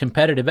was the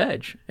competitive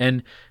edge.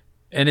 And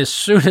as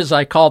soon as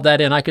I called that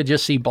in, I could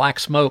just see black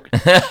smoke,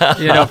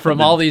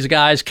 from all these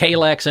guys,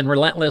 Kalex and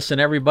Relentless and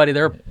everybody.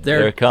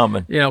 They're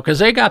coming. Because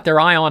they got their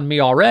eye on me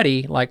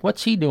already. Like,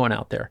 what's he doing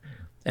out there?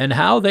 And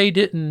how they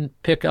didn't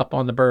pick up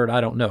on the bird,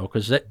 I don't know,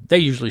 because they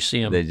usually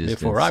see him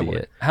before I would.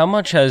 It. How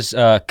much has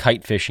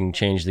kite fishing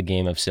changed the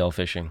game of sail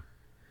fishing?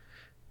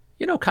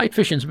 Kite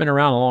fishing's been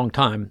around a long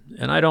time,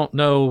 and I don't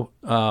know,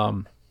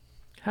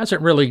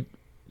 hasn't really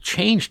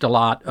changed a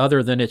lot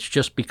other than it's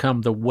just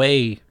become the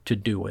way to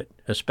do it,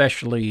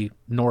 especially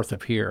north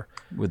of here.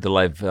 With the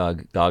live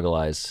goggle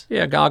eyes.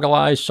 Yeah, goggle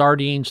eyes,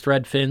 sardines,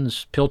 thread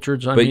fins,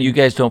 pilchards. But you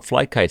guys don't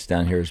fly kites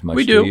down here as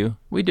much, do you?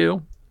 We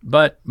do.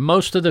 But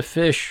most of the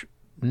fish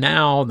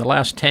now in the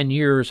last 10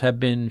 years have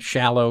been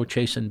shallow,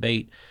 chasing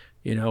bait.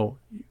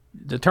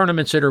 The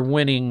tournaments that are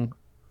winning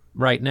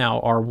right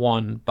now are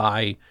won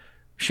by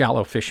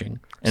shallow fishing.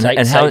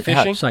 Sight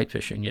fishing? Sight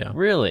fishing, yeah.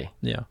 Really?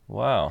 Yeah.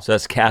 Wow. So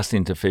that's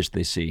casting to fish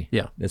they see.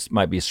 Yeah. This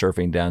might be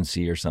surfing down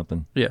sea or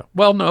something. Yeah.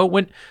 Well, no.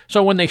 When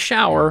they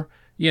shower,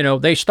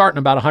 they start in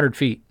about 100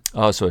 feet.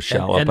 Oh, so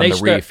shallow up on the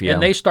reef, yeah.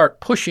 And they start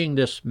pushing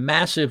this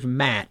massive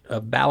mat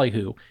of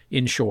ballyhoo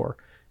inshore.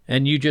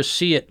 And you just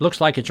see it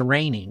looks like it's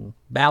raining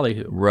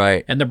ballyhoo.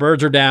 Right. And the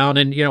birds are down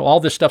and, all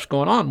this stuff's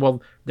going on.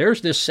 Well,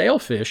 there's this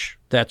sailfish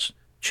that's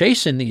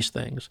chasing these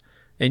things.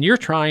 And you're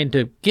trying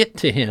to get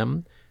to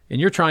him. And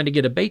you're trying to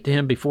get a bait to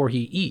him before he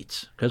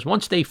eats. Because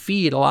once they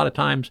feed, a lot of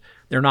times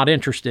they're not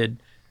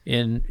interested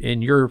in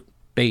your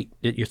bait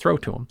that you throw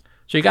to them.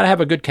 So you got to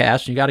have a good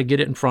cast. And you got to get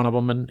it in front of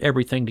them and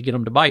everything to get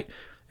them to bite.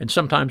 And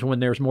sometimes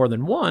when there's more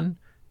than one,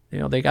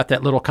 they got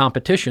that little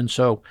competition,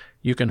 so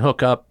you can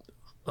hook up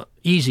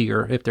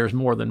easier if there's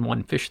more than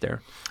one fish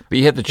there. But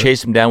you have to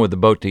chase them down with the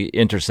boat to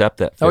intercept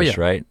that fish,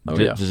 right? Oh,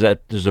 yeah.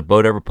 Does the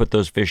boat ever put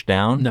those fish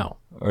down? No.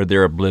 Or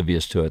they're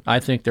oblivious to it? I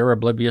think they're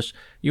oblivious.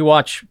 You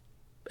watch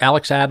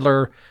Alex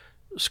Adler,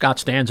 Scott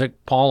Stanzik,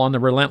 Paul on the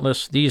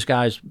Relentless. These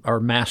guys are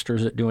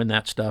masters at doing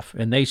that stuff,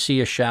 and they see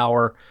a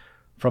shower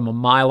from a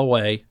mile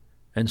away,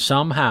 and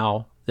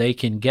somehow they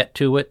can get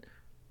to it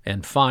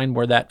and find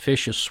where that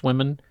fish is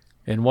swimming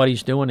and what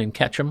he's doing and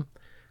catch him.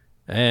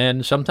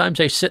 And sometimes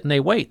they sit and they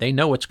wait. They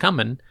know it's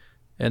coming,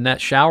 and that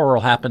shower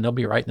will happen. They'll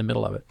be right in the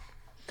middle of it.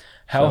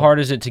 How hard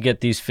is it to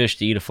get these fish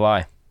to eat a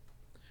fly?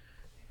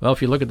 Well,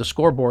 if you look at the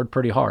scoreboard,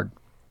 pretty hard.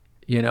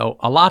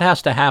 A lot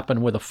has to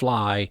happen with a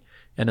fly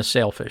and a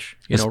sailfish.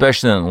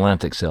 Especially an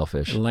Atlantic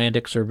sailfish.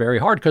 Atlantics are very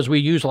hard because we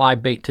use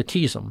live bait to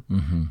tease them.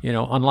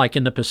 Mm-hmm. Unlike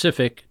in the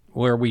Pacific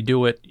where we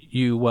do it,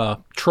 you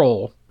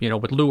troll,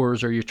 with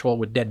lures, or you troll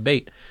with dead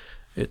bait.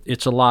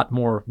 It's a lot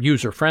more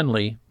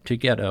user-friendly to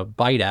get a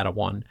bite out of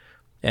one.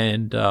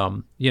 And,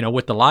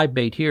 with the live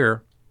bait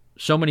here,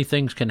 so many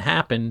things can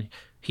happen.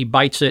 He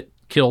bites it,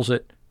 kills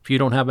it. If you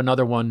don't have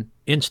another one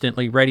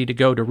instantly ready to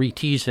go to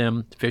re-tease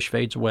him, the fish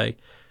fades away.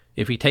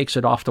 If he takes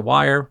it off the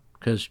wire,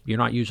 because you're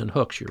not using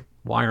hooks, you're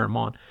wiring him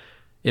on.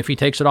 If he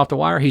takes it off the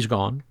wire, he's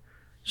gone.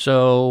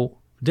 So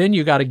then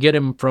you got to get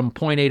him from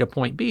point A to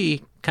point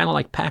B, kind of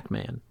like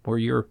Pac-Man, where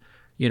you're,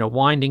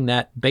 winding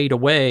that bait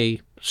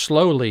away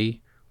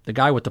slowly. The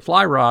guy with the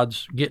fly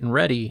rod's getting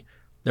ready.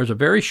 There's a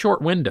very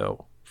short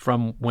window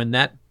from when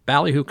that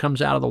ballyhoo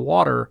comes out of the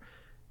water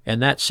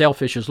and that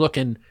sailfish is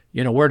looking,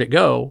 where'd it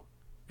go?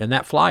 And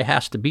that fly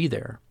has to be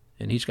there,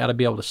 and he's got to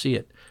be able to see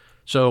it.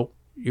 So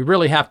you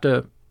really have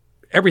to,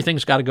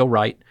 everything's got to go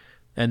right,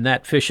 and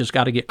that fish has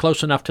got to get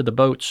close enough to the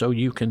boat so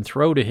you can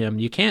throw to him.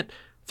 You can't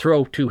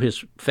throw to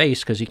his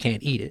face because he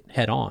can't eat it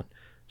head on.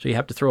 So you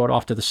have to throw it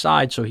off to the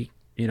side so he,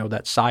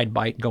 that side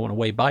bite, going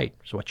away bite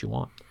is what you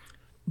want.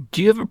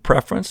 Do you have a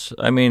preference?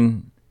 I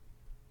mean,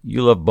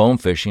 you love bone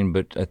fishing,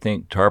 but I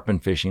think tarpon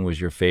fishing was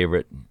your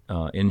favorite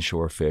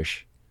inshore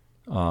fish.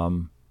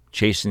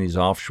 Chasing these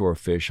offshore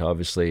fish,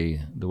 obviously,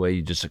 the way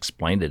you just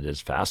explained it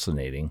is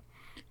fascinating.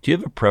 Do you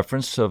have a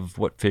preference of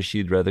what fish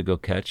you'd rather go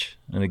catch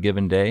in a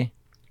given day?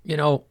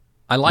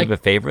 I like. Do you have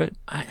a favorite?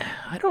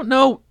 I don't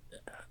know.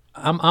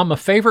 I'm a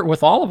favorite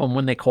with all of them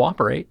when they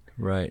cooperate.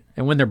 Right.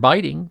 And when they're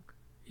biting,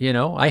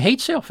 I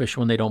hate sailfish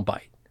when they don't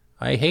bite.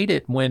 I hate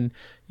it when,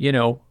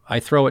 I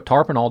throw at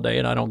tarpon all day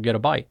and I don't get a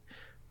bite.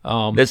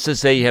 Let's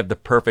just say you have the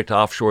perfect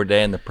offshore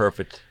day and the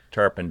perfect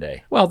tarpon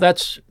day. Well,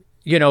 that's,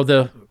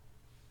 the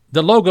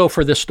logo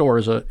for this store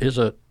is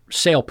a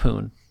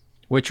sailpoon,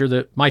 which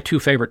are my two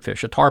favorite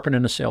fish, a tarpon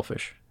and a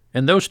sailfish.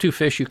 And those two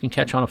fish you can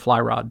catch on a fly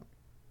rod.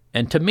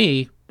 And to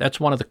me, that's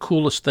one of the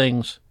coolest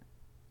things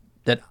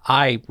that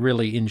I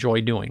really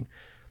enjoy doing.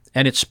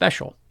 And it's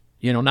special.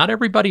 Not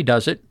everybody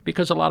does it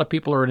because a lot of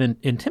people are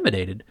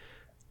intimidated.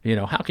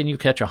 How can you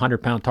catch a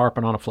 100-pound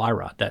tarpon on a fly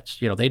rod? That's,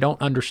 they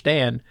don't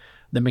understand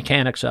the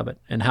mechanics of it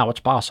and how it's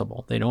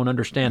possible. They don't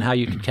understand how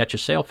you can catch a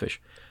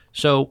sailfish.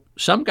 So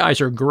some guys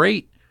are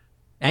great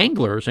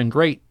anglers and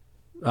great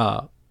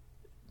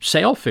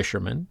sail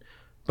fishermen,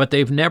 but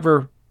they've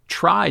never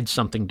tried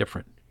something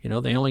different.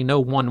 They only know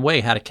one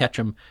way how to catch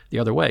them the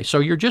other way. So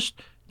you're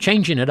just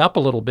changing it up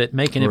a little bit,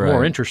 making it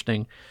more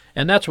interesting.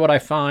 And that's what I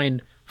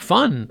find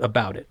fun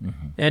about it.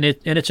 Mm-hmm. And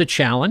it's a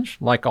challenge,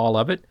 like all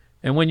of it.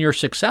 And when you're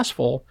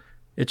successful,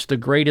 it's the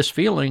greatest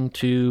feeling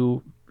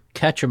to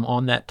catch them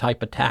on that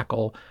type of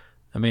tackle.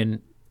 I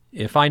mean,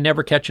 if I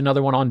never catch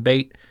another one on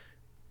bait,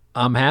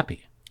 I'm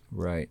happy.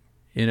 Right.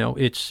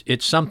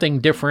 It's something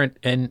different,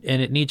 and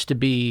it needs to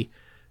be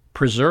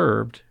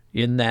preserved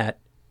in that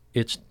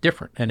it's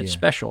different and it's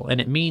special, and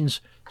it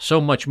means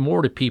so much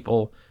more to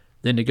people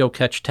than to go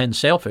catch 10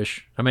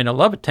 sailfish. I mean, I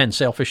love a 10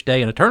 sailfish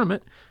day in a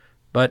tournament,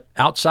 but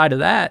outside of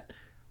that,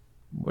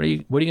 what are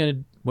you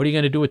going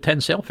to do with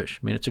 10 sailfish?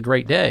 I mean, it's a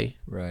great day.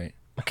 Right.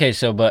 Okay,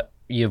 but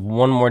you have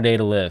one more day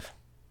to live.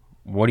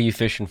 What are you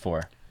fishing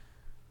for?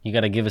 You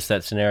got to give us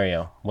that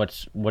scenario.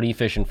 What are you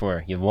fishing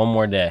for? You have one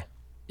more day.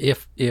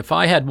 If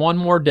I had one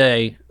more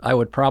day, I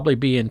would probably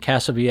be in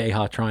Casa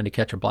Vieja trying to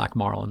catch a black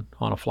marlin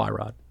on a fly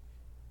rod.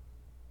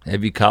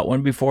 Have you caught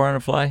one before on a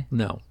fly?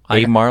 No.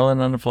 A marlin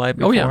on a fly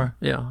before?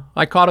 Oh, yeah.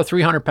 I caught a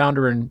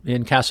 300-pounder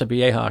in Casa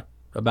Vieja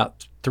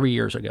about 3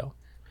 years ago.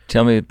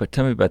 Tell me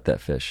about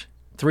that fish.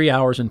 3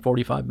 hours and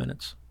 45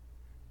 minutes.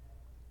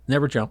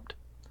 Never jumped.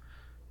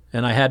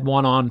 And I had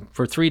one on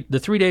for the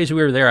 3 days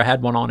we were there. I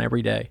had one on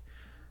every day.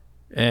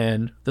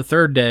 And the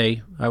third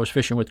day, I was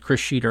fishing with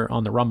Chris Sheeter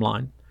on the rum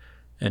line,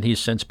 and he's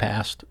since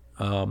passed,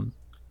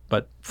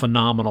 but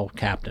phenomenal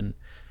captain.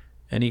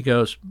 And he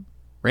goes,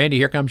 "Randy,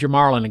 here comes your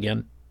marlin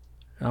again."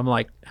 And I'm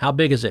like, "How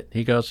big is it?"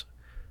 He goes,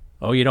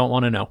 "Oh, you don't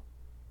want to know."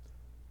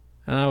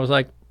 And I was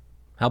like,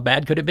 "How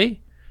bad could it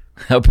be?"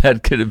 How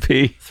bad could it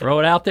be? Throw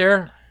it out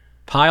there,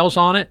 piles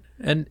on it,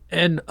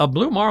 and a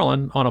blue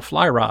marlin on a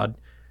fly rod,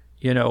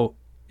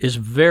 is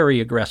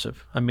very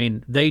aggressive. I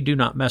mean, they do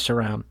not mess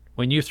around.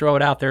 When you throw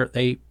it out there,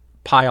 they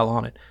pile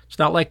on it. It's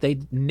not like they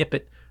nip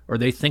it or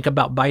they think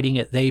about biting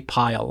it. They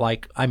pile,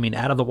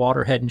 out of the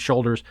water, head and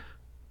shoulders,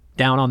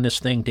 down on this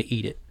thing to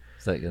eat it.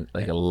 It's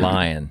like a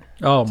lion.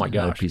 Oh, my It's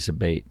another gosh. piece of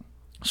bait.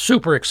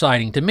 Super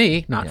exciting to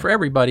me, not for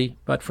everybody,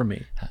 but for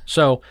me.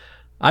 So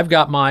I've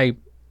got my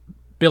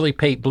Billy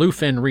Pate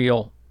bluefin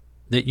reel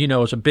that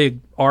is a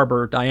big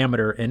arbor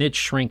diameter, and it's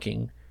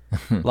shrinking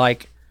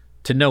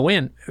to no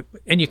end.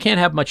 And you can't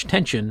have much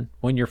tension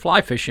when you're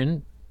fly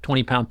fishing,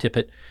 20-pound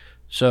tippet.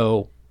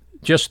 So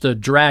just the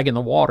drag in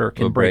the water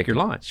can break your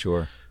line.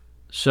 Sure.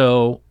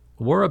 So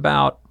we're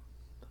about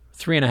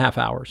 3.5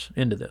 hours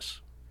into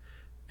this.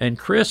 And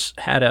Chris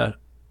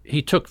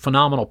he took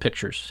phenomenal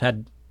pictures,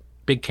 had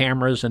big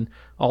cameras and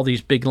all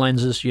these big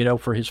lenses,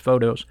 for his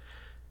photos.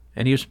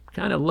 And he was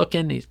kind of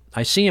looking,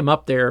 I see him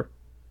up there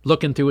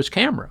looking through his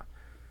camera.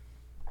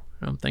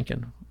 And I'm thinking,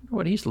 I wonder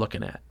what he's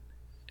looking at.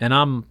 And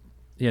I'm,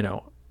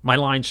 my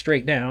line's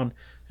straight down,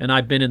 and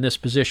I've been in this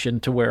position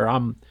to where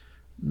I'm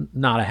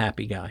not a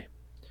happy guy.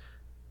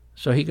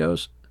 So he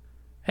goes,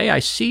 "Hey, I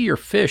see your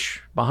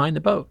fish behind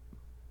the boat."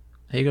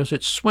 He goes,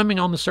 "It's swimming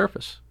on the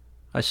surface.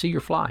 I see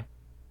your fly."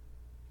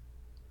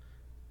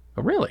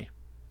 "Oh, really?"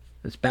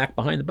 "It's back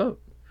behind the boat."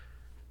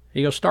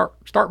 He goes,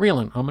 start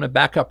reeling. I'm going to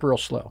back up real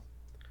slow."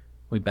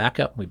 We back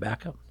up, we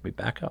back up, we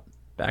back up,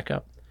 back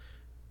up.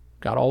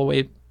 Got all the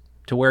way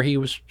to where he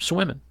was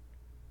swimming.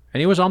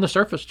 And he was on the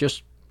surface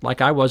just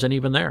like I wasn't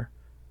even there.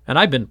 And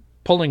I've been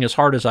pulling as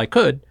hard as I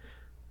could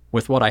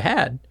with what I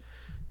had.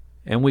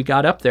 And we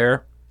got up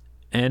there,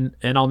 and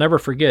I'll never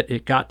forget,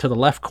 it got to the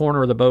left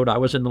corner of the boat. I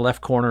was in the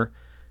left corner,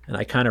 and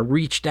I kind of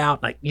reached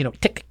out, and I,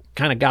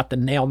 kind of got the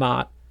nail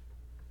knot.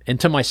 And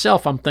to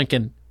myself, I'm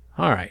thinking,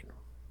 all right,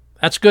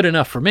 that's good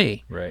enough for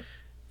me. Right.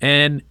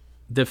 And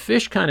the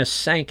fish kind of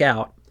sank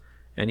out,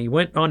 and he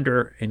went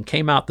under and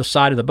came out the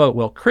side of the boat.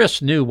 Well,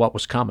 Chris knew what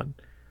was coming.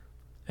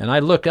 And I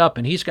look up,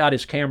 and he's got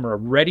his camera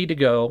ready to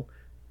go,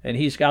 and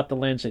he's got the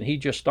lens, and he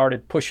just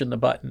started pushing the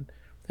button.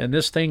 And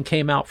this thing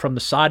came out from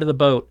the side of the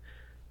boat,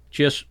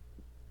 just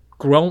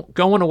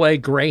going away,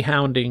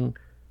 greyhounding,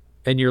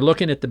 and you're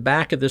looking at the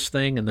back of this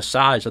thing and the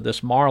size of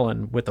this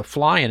marlin with a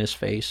fly in his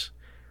face.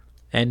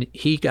 And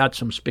he got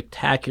some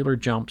spectacular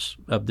jumps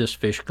of this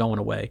fish going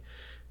away.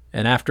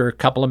 And after a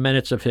couple of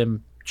minutes of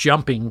him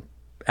jumping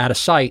out of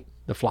sight,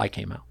 the fly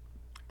came out.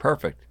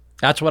 Perfect.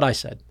 That's what I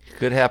said.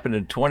 Could happen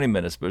in 20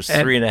 minutes, but it's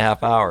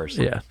 3.5 hours.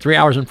 Yeah, 3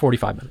 hours and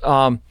 45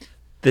 minutes.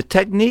 The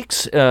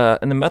techniques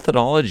and the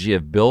methodology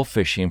of bill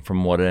fishing,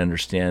 from what I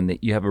understand,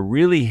 that you have a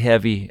really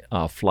heavy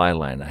fly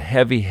line, a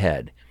heavy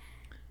head,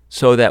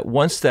 so that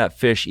once that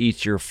fish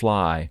eats your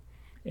fly,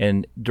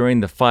 and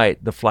during the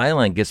fight, the fly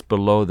line gets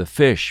below the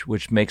fish,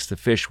 which makes the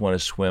fish want to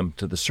swim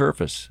to the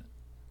surface.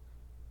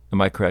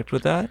 Am I correct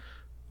with that?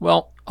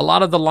 Well, a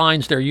lot of the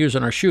lines they're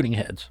using are shooting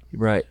heads.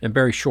 Right. And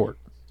very short.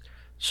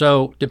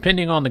 So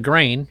depending on the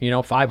grain,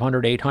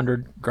 500,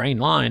 800 grain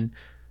line,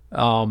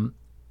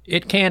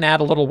 it can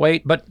add a little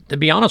weight. But to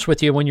be honest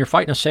with you, when you're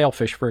fighting a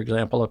sailfish, for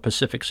example, a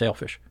Pacific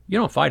sailfish, you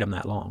don't fight them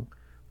that long.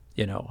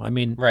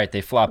 Right,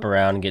 they flop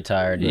around and get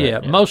tired. Yeah,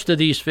 most of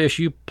these fish,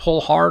 you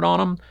pull hard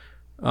on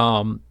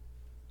them,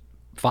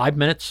 5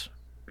 minutes,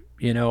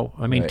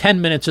 Right.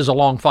 10 minutes is a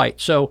long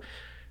fight. So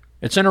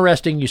it's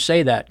interesting you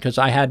say that, because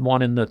I had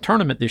one in the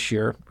tournament this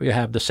year. We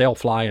have the sail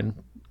fly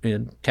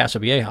in Casa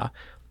Vieja,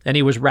 and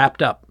he was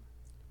wrapped up.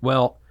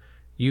 Well,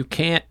 you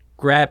can't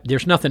grab,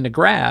 there's nothing to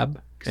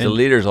grab. The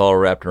leader's all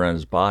wrapped around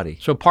his body.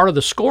 So part of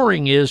the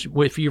scoring is,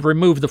 if you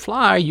remove the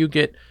fly, you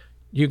get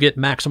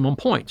maximum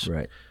points.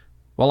 Right.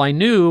 Well, I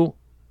knew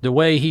the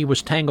way he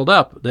was tangled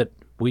up that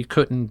we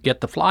couldn't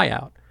get the fly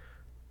out.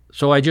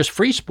 So I just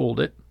free spooled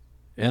it,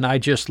 and I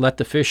just let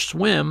the fish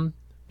swim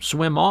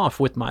off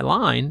with my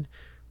line,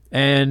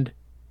 and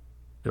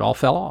it all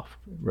fell off.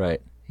 Right.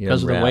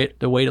 Because of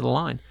the weight of the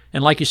line.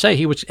 And like you say,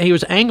 he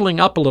was angling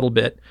up a little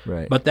bit,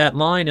 right. But that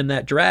line and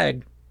that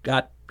drag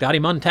got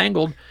him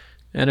untangled.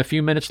 And a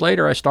few minutes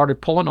later, I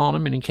started pulling on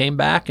him, and he came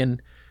back,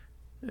 and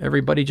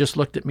everybody just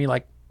looked at me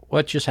like,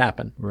 what just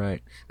happened?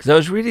 Right. Because I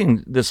was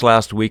reading this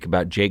last week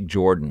about Jake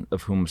Jordan,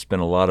 of whom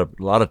spent a lot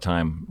of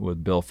time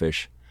with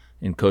billfish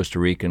in Costa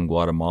Rica and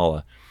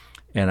Guatemala.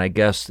 And I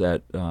guess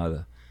that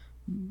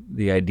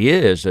the idea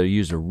is to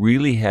use a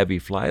really heavy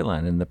fly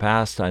line. In the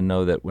past, I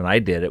know that when I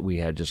did it, we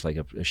had just like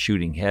a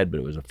shooting head, but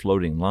it was a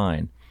floating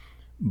line.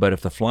 But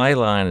if the fly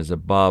line is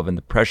above and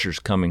the pressure's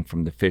coming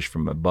from the fish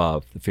from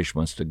above, the fish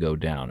wants to go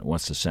down. It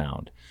wants to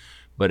sound.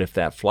 But if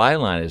that fly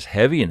line is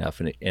heavy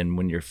enough, and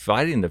when you're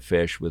fighting the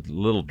fish with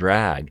little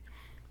drag,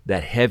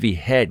 that heavy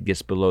head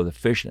gets below the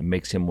fish and it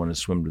makes him want to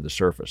swim to the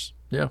surface.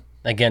 Yeah.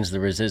 Against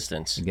the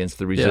resistance. Against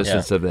the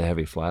resistance of the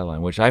heavy fly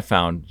line, which I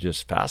found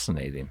just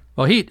fascinating.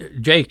 Well,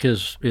 Jake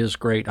is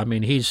great.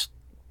 He's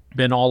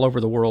been all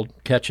over the world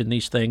catching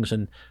these things,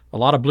 and a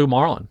lot of blue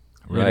marlin.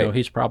 Right.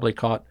 He's probably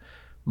caught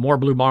more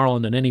blue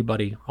marlin than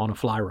anybody on a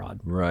fly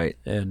rod. Right.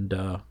 And,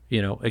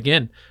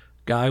 again,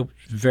 guy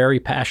very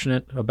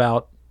passionate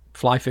about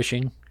fly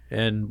fishing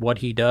and what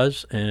he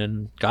does,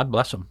 and God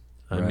bless him.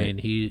 I mean,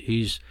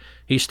 he's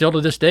still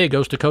to this day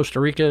goes to Costa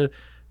Rica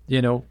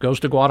goes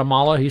to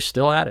Guatemala. He's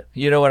still at it.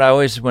 You know what?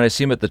 When I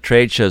see him at the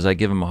trade shows, I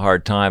give him a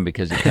hard time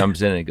because he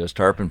comes in and he goes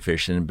tarpon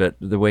fishing. But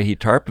the way he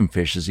tarpon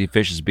fishes, he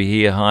fishes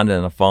Bahia Honda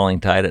in a falling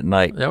tide at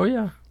night. Oh,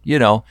 yeah.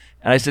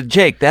 And I said,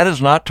 Jake, that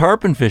is not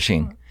tarpon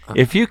fishing.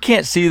 If you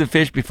can't see the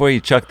fish before you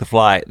chuck the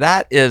fly,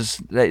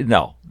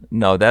 no,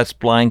 that's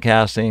blind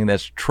casting,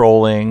 that's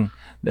trolling,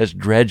 that's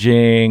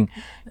dredging,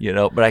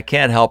 but I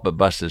can't help but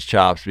bust his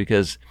chops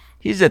because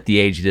he's at the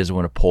age he doesn't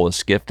want to pull a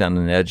skiff down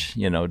an edge,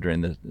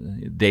 during the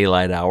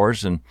daylight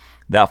hours. And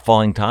that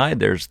falling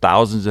tide, there's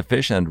thousands of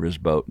fish under his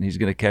boat, and he's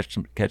going to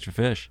catch a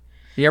fish.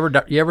 You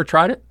ever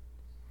tried it?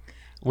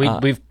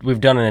 We've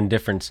done it in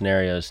different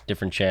scenarios,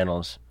 different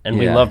channels, and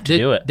we love to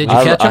do it. Did you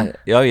catch him?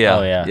 Oh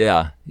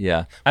yeah.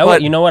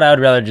 You know what? I would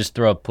rather just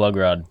throw a plug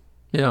rod.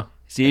 Yeah.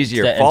 It's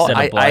easier. Instead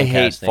of I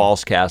hate casting.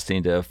 false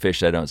casting to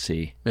fish I don't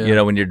see. Yeah.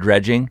 When you're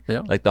dredging,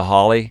 like the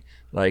holly,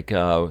 like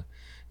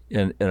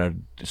in a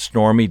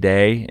stormy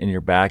day and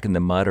you're back in the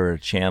mud or a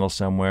channel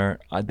somewhere,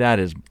 that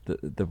is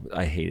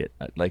I hate it.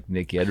 Like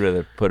Nikki, I'd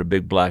rather put a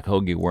big black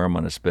hoagie worm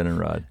on a spinning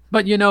rod.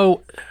 But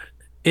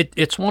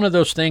it's one of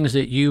those things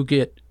that you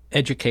get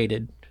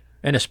educated,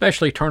 and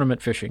especially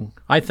tournament fishing.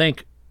 I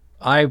think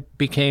I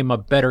became a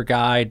better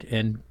guide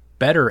and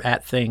better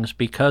at things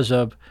because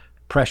of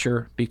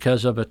pressure,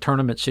 because of a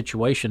tournament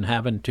situation,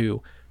 having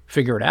to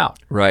figure it out.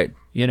 Right.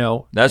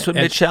 That's what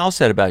and Mitch Howell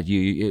said about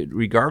you.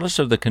 Regardless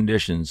of the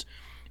conditions,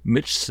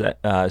 Mitch said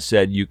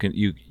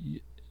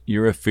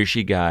you're a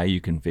fishy guy.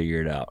 You can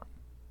figure it out.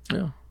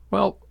 Yeah.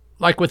 Well,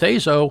 like with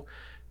Azo,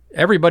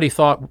 everybody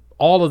thought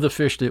all of the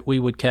fish that we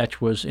would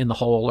catch was in the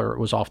hole or it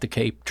was off the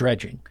Cape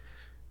dredging.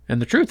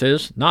 And the truth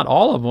is, not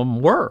all of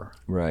them were.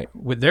 Right.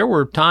 There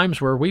were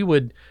times where we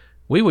would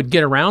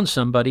get around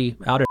somebody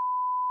out at.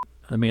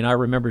 I mean, I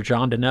remember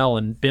John Donnell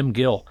and Bim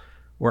Gill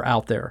were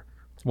out there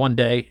one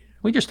day.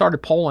 We just started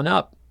poling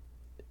up,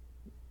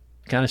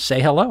 kind of say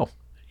hello.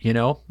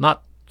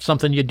 Not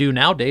something you do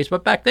nowadays,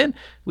 but back then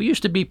we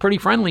used to be pretty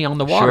friendly on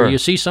the water. Sure. You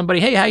see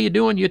somebody, hey, how you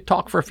doing? You'd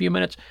talk for a few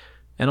minutes.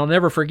 And I'll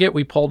never forget,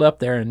 we pulled up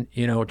there, and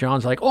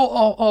John's like,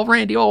 "Oh,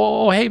 Randy,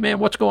 hey man,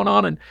 what's going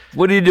on?" And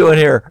what are you doing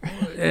here?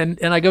 And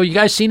I go, "You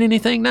guys seen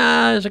anything?"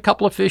 "Nah, there's a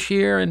couple of fish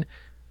here." And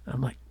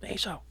I'm like, "Hey,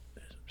 so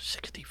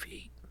 60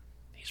 feet,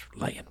 he's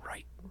laying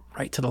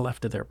right to the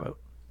left of their boat."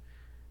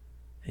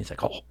 And he's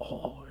like,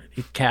 "Oh,"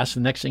 he casts.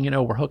 The next thing you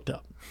know, we're hooked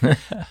up.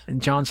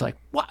 And John's like,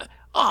 "What?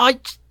 Oh,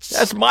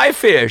 that's my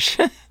fish.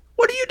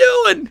 What are you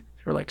doing?"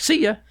 We're like,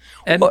 "See ya."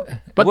 And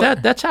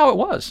that's how it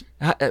was.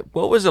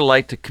 What was it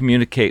like to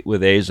communicate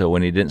with Azo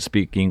when he didn't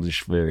speak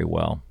English very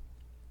well?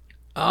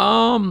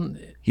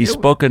 He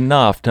spoke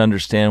enough to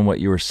understand what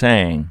you were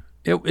saying.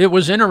 It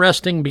was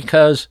interesting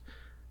because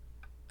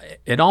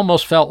it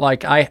almost felt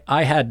like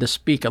I had to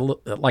speak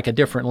like a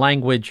different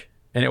language,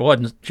 and it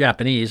wasn't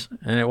Japanese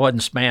and it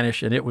wasn't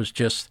Spanish, and it was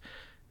just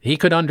he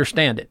could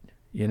understand it.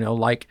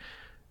 Like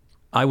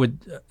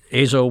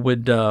Azo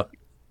would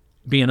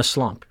be in a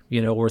slump,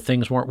 where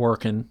things weren't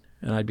working.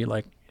 And I'd be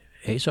like,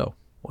 "Azo,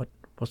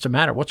 what's the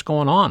matter? What's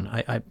going on?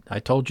 I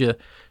told you,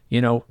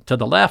 to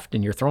the left,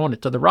 and you're throwing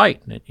it to the right.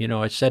 And,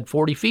 I said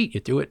 40 feet. You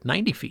threw it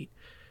 90 feet.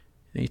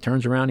 And he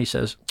turns around. He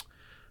says,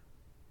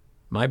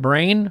 "My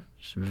brain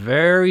is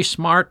very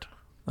smart.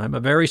 I'm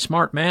a very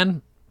smart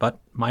man, but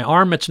my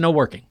arm, it's no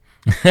working."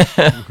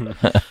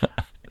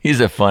 He's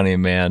a funny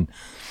man.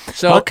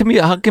 So how come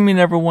you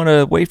never won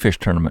a whitefish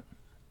tournament?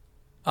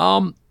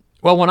 Well,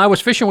 when I was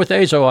fishing with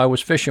Azo, I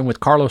was fishing with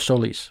Carlos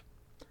Solis.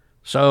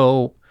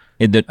 So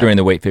during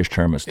the whitefish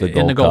tournaments, the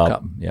Gold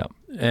Cup. Yeah.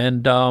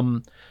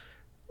 And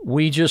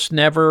we just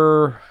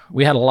never.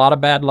 We had a lot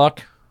of bad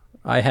luck.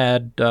 I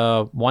had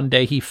one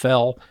day he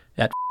fell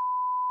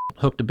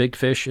hooked a big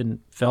fish and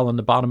fell in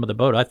the bottom of the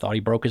boat. I thought he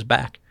broke his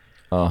back.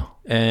 Oh.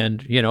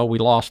 And we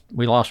lost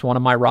one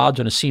of my rods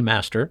and a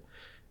Seamaster,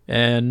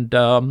 and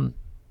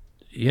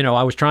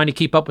I was trying to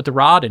keep up with the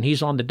rod, and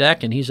he's on the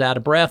deck and he's out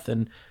of breath,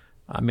 and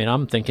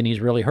I'm thinking he's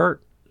really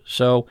hurt.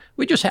 So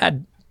we just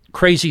had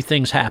crazy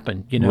things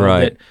happen,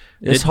 Right.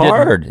 It's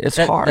hard. It's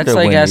hard. That's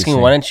like asking,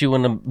 why didn't you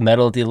win a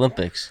medal at the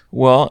Olympics?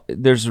 Well,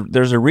 there's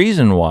a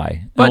reason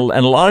why.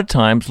 And a lot of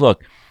times,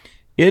 look,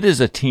 it is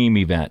a team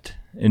event.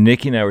 And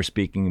Nikki and I were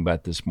speaking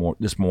about this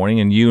morning,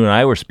 and you and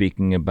I were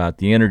speaking about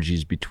the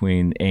energies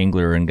between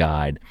angler and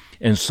guide.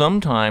 And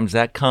sometimes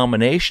that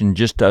combination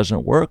just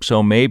doesn't work.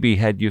 So maybe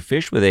had you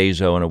fished with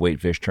Azo in a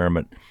whitefish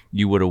tournament,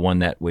 you would have won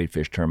that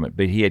whitefish tournament.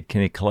 But he had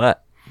Kenny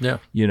Collette. Yeah.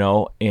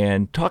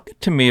 And talk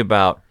to me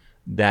about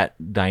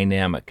that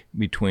dynamic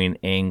between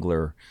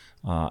angler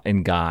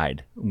and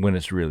guide when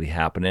it's really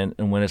happening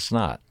and when it's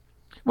not.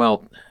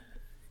 Well,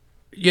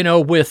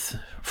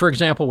 for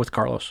example, with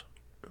Carlos,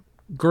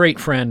 great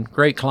friend,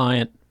 great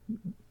client,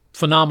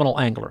 phenomenal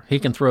angler. He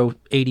can throw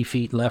 80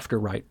 feet left or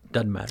right,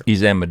 doesn't matter.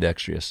 He's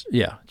ambidextrous.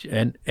 Yeah,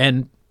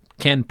 and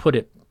can put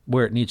it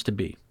where it needs to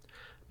be.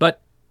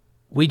 But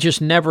we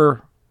just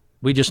never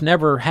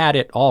had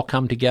it all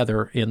come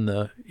together in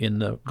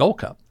the Gold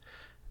Cup.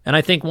 And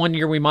I think one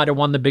year we might have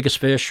won the biggest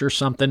fish or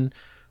something,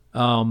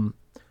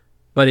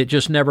 but it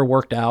just never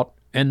worked out.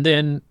 And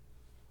then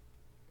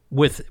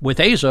with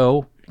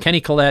Azo,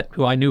 Kenny Collette,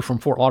 who I knew from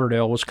Fort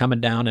Lauderdale, was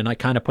coming down, and I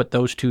kind of put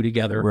those two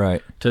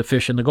together to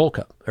fish in the Gold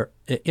Cup.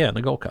 In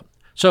the Gold Cup.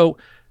 So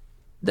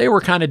they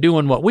were kind of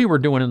doing what we were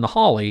doing in the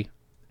Holly,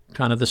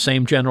 kind of the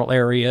same general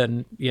area,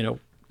 and,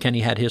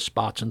 Kenny had his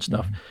spots and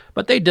stuff.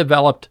 But they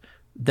developed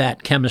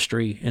that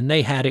chemistry, and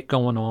they had it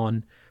going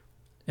on.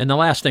 And the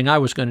last thing I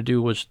was going to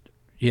do was,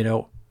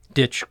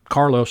 ditch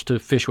Carlos to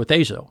fish with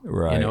Azo.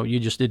 Right. You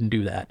just didn't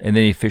do that. And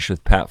then he fished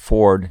with Pat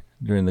Ford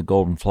during the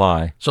Golden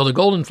Fly. So the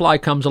Golden Fly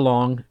comes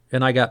along,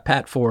 and I got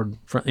Pat Ford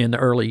in the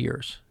early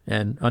years.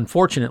 And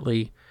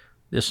unfortunately,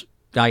 this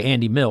guy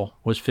Andy Mill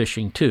was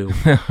fishing too.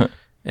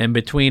 And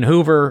between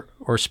Hoover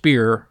or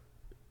Spear,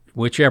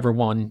 whichever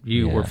one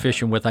you were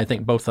fishing with, I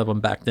think both of them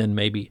back then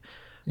maybe.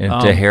 And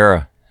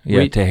Tahara.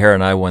 Yeah, Tahara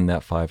and I won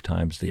that 5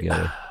 times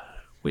together.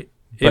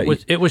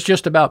 It was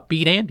just about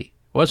beat Andy.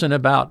 It wasn't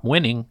about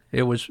winning.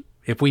 It was,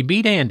 if we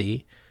beat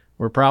Andy,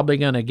 we're probably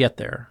going to get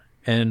there.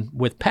 And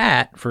with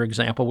Pat, for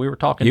example, we were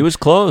talking. He was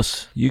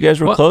close. You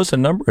guys were close a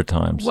number of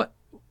times.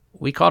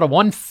 We caught a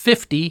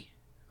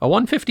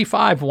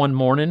 155 one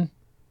morning,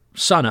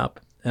 sun up,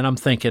 and I'm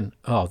thinking,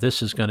 oh,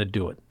 this is going to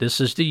do it. This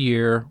is the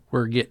year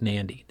we're getting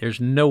Andy. There's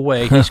no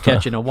way he's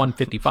catching a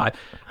 155.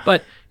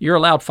 But you're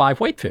allowed 5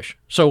 weight fish.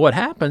 So what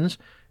happens,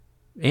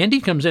 Andy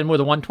comes in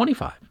with a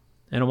 125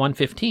 and a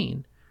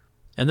 115.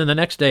 And then the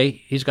next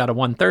day, he's got a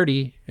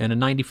 130 and a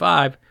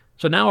 95.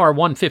 So now our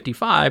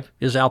 155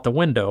 is out the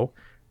window,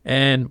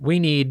 and we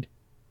need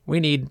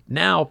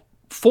now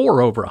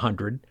 4 over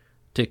 100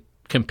 to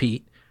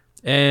compete.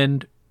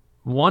 And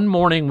one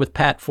morning with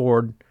Pat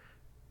Ford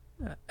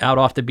out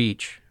off the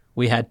beach,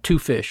 we had 2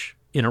 fish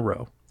in a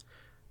row,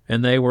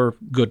 and they were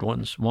good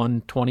ones,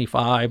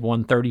 125,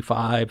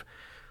 135,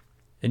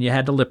 and you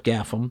had to lip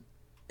gaff them.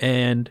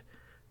 And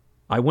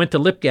I went to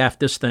lip gaff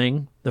this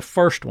thing, the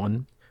first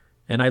one,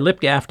 and I lip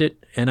gaffed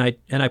it, and I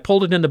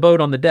pulled it in the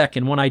boat on the deck,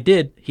 and when I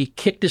did, he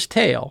kicked his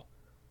tail,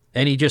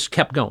 and he just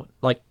kept going,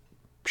 like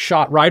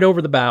shot right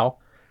over the bow.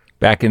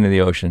 Back into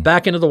the ocean.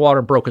 Back into the water,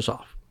 and broke us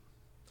off.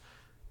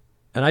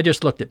 And I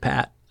just looked at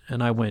Pat,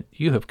 and I went,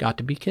 you have got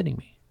to be kidding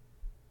me.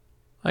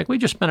 Like, we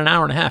just spent an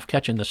hour and a half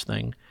catching this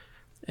thing,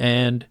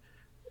 and,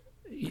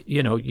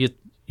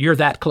 you're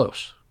that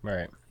close.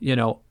 Right.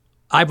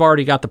 I've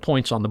already got the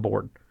points on the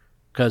board,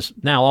 because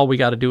now all we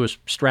got to do is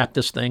strap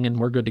this thing, and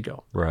we're good to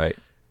go. Right.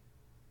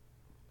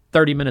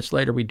 30 minutes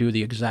later, we do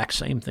the exact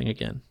same thing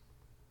again.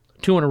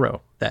 2 in a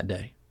row that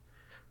day.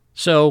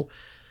 So,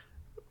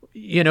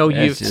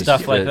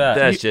 stuff like that.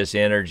 That's just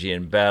energy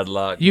and bad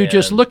luck. You man.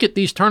 just look at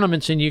these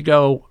tournaments and you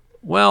go,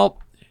 well,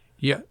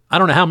 I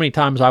don't know how many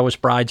times I was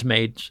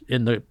bridesmaids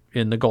in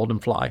the Golden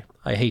Fly.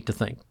 I hate to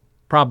think.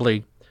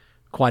 Probably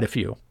quite a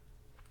few.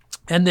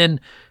 And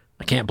then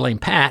I can't blame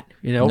Pat.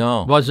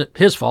 No. It wasn't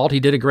his fault. He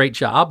did a great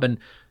job, and,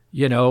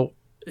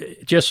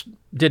 it just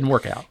didn't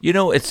work out.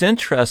 It's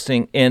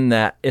interesting in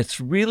that it's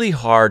really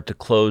hard to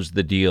close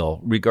the deal,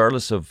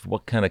 regardless of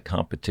what kind of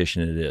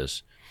competition it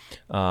is.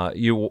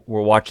 We're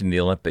watching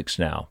the Olympics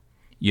now,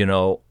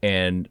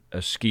 and a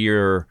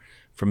skier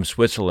from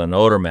Switzerland,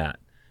 Odermatt,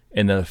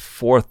 in the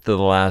 4th to the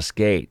last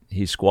gate,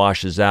 he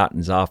squashes out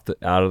and is out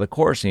of the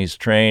course, and he's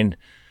trained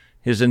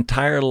his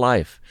entire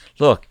life.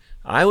 Look,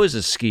 I was a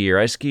skier.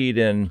 I skied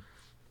in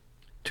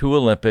 2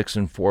 Olympics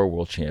and 4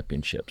 World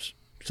Championships.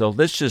 So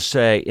let's just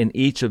say in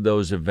each of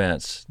those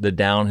events, the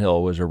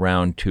downhill was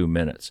around 2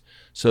 minutes.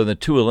 So the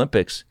 2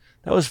 Olympics,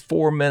 that was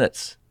 4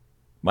 minutes.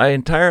 My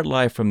entire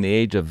life from the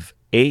age of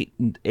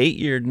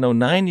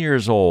 9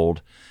 years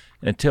old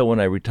until when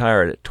I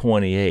retired at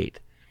 28.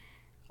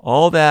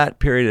 All that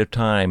period of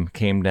time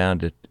came down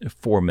to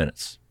 4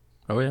 minutes.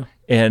 Oh, yeah.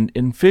 And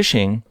in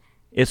fishing,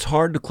 it's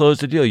hard to close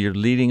the deal. You're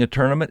leading a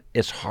tournament,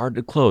 it's hard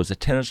to close. A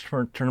tennis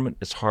tournament,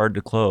 it's hard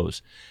to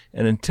close.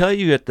 And until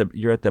you're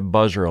at the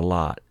buzzer a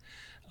lot,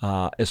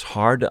 it's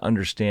hard to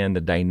understand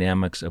the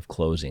dynamics of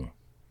closing.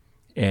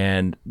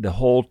 And the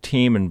whole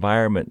team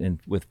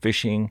environment with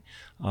fishing,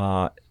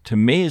 to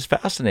me, is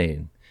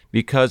fascinating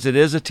because it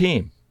is a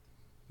team.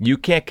 You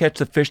can't catch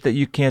the fish that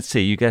you can't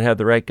see. You got to have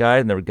the right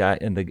guide,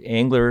 and the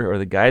angler or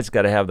the guide's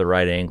got to have the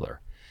right angler.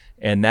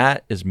 And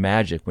that is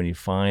magic when you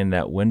find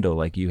that window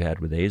like you had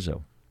with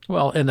Azo.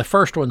 Well, and the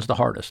first one's the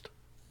hardest.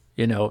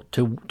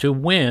 To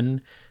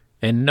win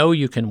and know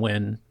you can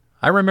win.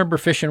 I remember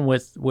fishing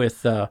with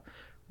the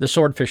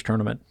swordfish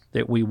tournament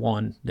that we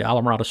won, the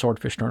Alamorada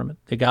swordfish tournament.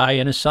 The guy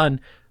and his son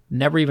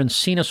never even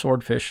seen a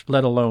swordfish,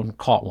 let alone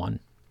caught one.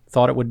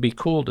 Thought it would be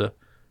cool to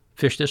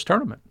fish this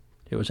tournament.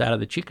 It was out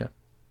of the Chica.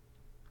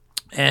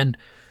 And,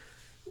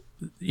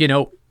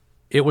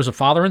 it was a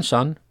father and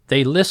son.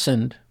 They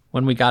listened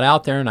when we got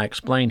out there, and I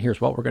explained,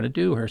 here's what we're going to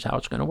do, here's how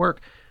it's going to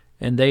work.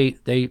 And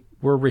they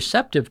were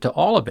receptive to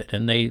all of it,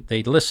 and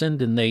they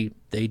listened, and they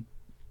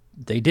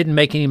didn't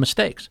make any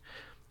mistakes.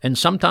 And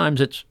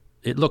sometimes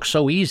it looks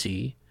so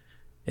easy,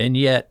 and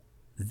yet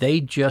they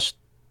just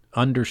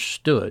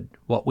understood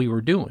what we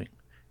were doing,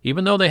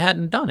 even though they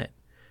hadn't done it.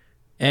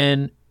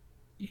 And,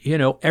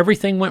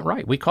 everything went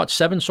right. We caught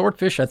 7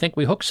 swordfish. I think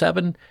we hooked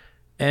 7,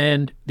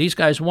 and these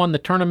guys won the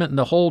tournament and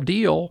the whole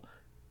deal.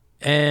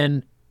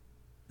 And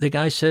the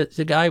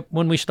guy,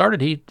 when we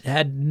started, he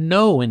had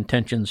no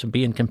intentions of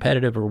being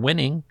competitive or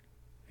winning.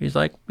 He's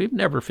like, we've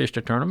never fished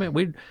a tournament.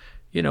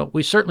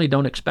 We certainly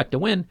don't expect to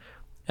win.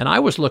 And I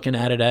was looking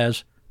at it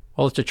as,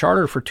 well, it's a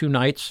charter for 2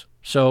 nights,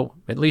 so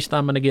at least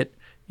I'm going to get,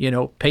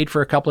 paid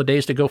for a couple of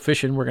days to go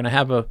fishing. We're going to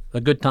have a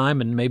good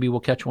time, and maybe we'll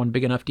catch one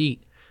big enough to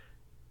eat.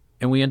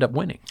 And we end up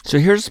winning. So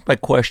here's my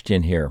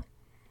question here.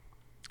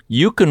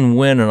 You can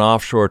win an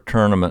offshore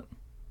tournament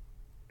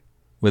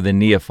with a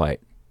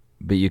neophyte,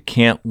 but you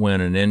can't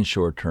win an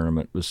inshore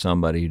tournament with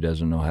somebody who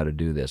doesn't know how to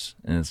do this,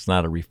 and it's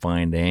not a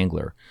refined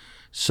angler.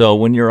 So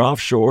when you're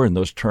offshore in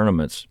those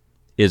tournaments,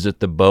 is it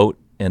the boat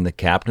and the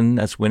captain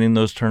that's winning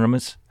those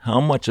tournaments? How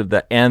much of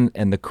that, and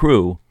the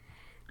crew,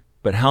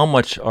 but how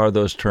much are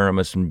those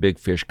tournaments and big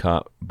fish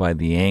caught by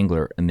the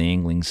angler and the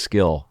angling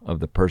skill of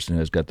the person who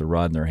has got the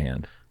rod in their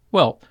hand?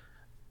 Well,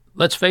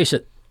 let's face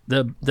it,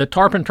 the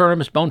tarpon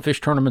tournaments, bonefish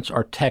tournaments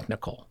are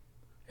technical,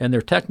 and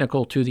they're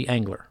technical to the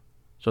angler.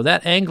 So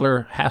that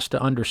angler has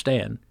to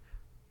understand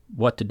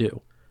what to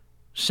do.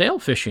 Sail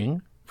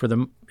fishing, for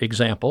the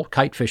example,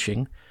 kite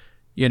fishing,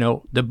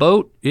 the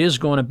boat is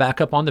going to back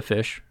up on the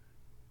fish,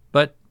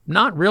 but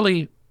not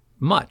really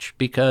much,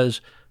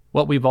 because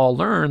what we've all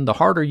learned, the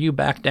harder you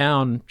back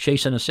down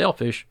chasing a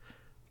sailfish,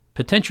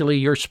 potentially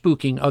you're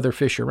spooking other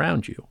fish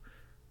around you.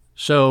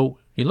 So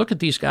you look at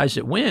these guys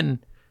that win,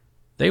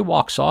 they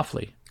walk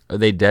softly. Are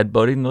they dead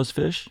boating those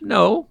fish?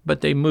 No, but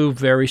they move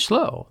very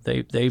slow.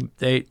 They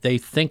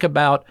think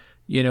about,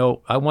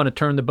 I want to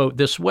turn the boat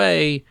this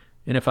way,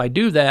 and if I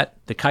do that,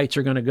 the kites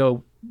are going to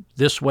go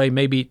this way,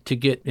 maybe to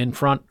get in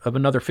front of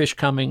another fish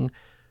coming.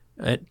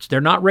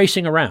 They're not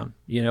racing around.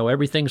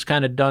 Everything's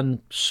kind of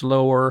done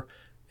slower,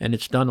 and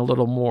it's done a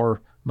little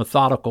more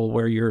methodical,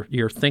 where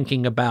you're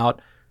thinking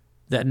about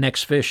that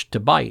next fish to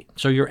bite.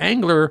 So your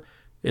angler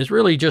is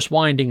really just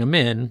winding them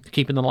in,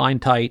 keeping the line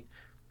tight,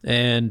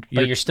 but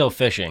you're still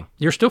fishing.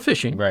 You're still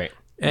fishing, right?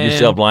 And you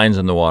still have lines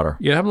in the water.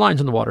 You have lines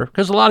in the water,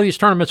 because a lot of these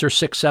tournaments are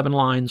 6, 7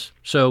 lines.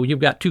 So you've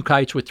got 2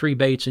 kites with 3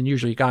 baits, and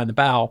usually a guy in the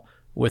bow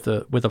with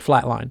a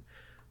flat line.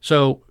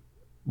 So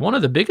one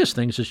of the biggest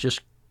things is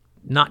just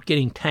not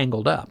getting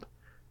tangled up.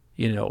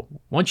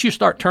 Once you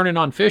start turning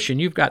on fish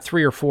and you've got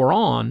 3 or 4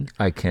 on,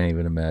 I can't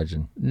even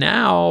imagine.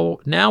 Now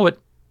it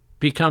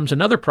becomes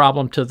another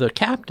problem to the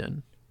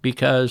captain,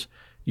 because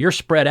you're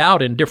spread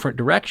out in different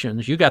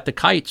directions. You got the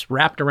kites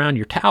wrapped around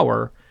your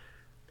tower.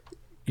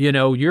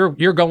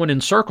 You're going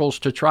in circles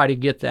to try to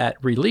get that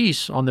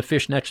release on the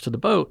fish next to the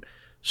boat.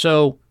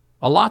 So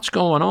a lot's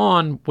going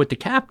on with the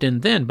captain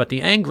then, but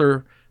the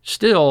angler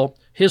still,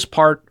 his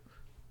part,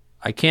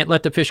 I can't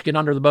let the fish get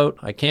under the boat.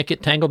 I can't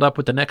get tangled up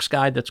with the next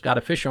guy that's got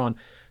a fish on.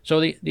 So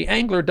the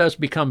angler does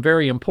become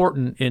very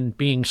important in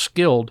being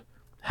skilled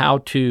how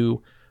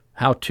to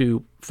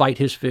fight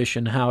his fish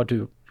and how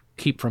to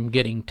keep from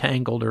getting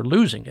tangled or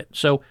losing it.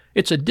 So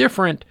it's a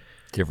different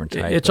type.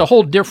 It's a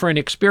whole different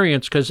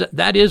experience, because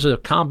that is a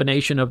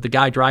combination of the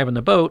guy driving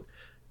the boat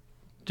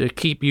to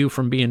keep you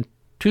from being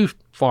too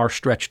far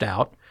stretched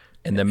out.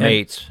 And the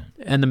mates.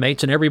 And the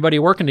mates and everybody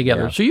working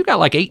together. Yeah. So you got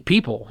like 8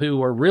 people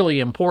who are really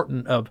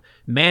important of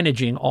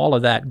managing all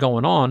of that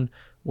going on,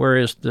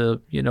 whereas the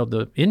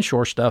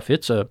inshore stuff,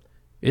 it's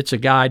a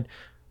guide.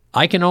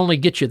 I can only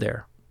get you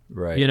there.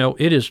 Right.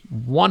 It is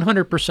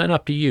 100%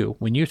 up to you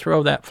when you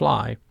throw that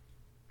fly,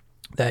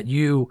 that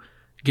you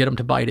get them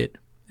to bite it.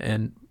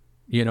 And,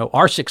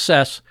 our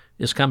success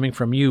is coming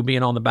from you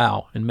being on the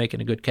bow and making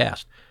a good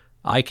cast.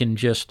 I can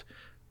just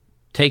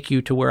take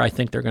you to where I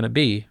think they're going to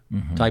be,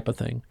 type of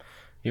thing.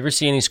 You ever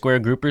see any square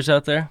groupers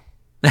out there?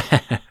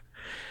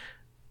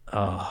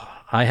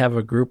 I have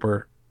a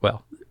grouper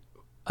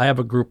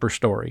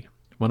story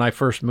when I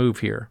first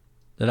moved here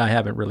that I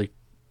haven't really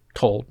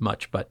told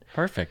much, but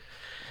perfect.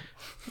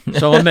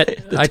 So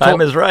the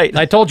time is right.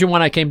 I told you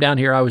when I came down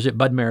here, I was at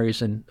Bud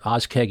Mary's, and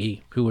Oz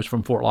Keggy, who was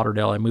from Fort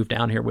Lauderdale, I moved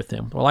down here with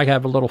him. Well, I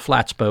have a little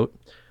flats boat,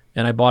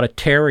 and I bought a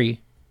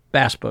Terry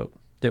bass boat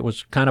that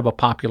was kind of a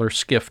popular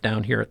skiff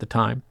down here at the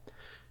time.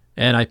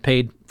 And I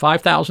paid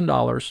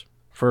 $5,000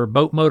 for a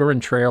boat motor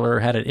and trailer,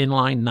 had an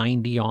inline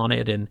 90 on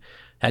it, and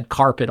had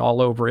carpet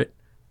all over it.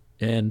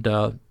 And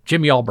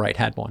Jimmy Albright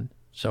had one.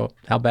 So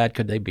how bad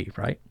could they be,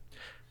 right?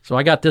 So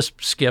I got this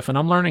skiff, and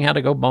I'm learning how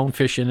to go bone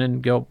fishing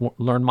and go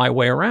learn my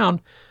way around,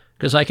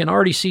 because I can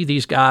already see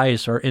these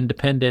guys are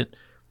independent.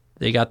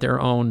 They got their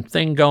own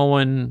thing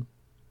going.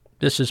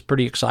 This is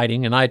pretty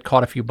exciting. And I had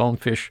caught a few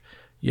bonefish,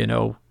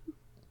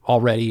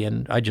 already,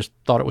 and I just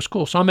thought it was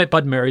cool. So I'm at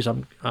Bud Mary's.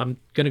 I'm going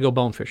to go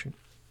bone fishing.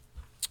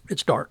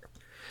 It's dark,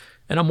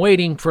 and I'm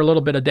waiting for a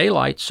little bit of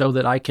daylight so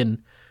that I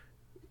can,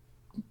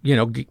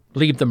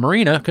 leave the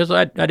marina, because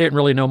I didn't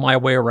really know my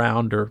way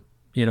around or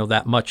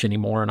that much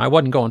anymore, and I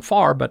wasn't going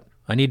far, but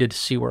I needed to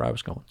see where I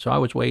was going. So I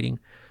was waiting,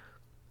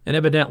 and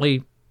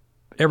evidently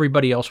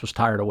everybody else was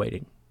tired of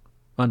waiting,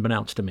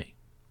 unbeknownst to me.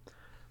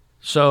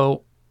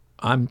 So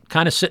I'm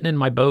kind of sitting in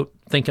my boat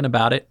thinking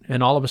about it,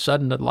 and all of a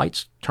sudden the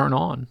lights turn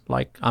on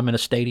like I'm in a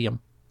stadium.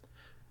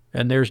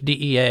 And there's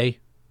DEA,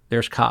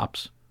 there's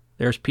cops,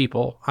 there's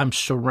people. I'm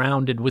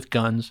surrounded with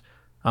guns.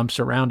 I'm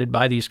surrounded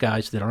by these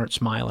guys that aren't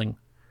smiling.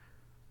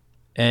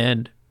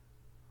 And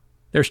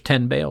there's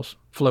 10 bales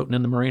floating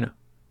in the marina.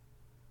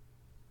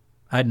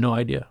 I had no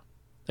idea.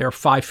 They were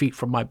 5 feet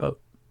from my boat.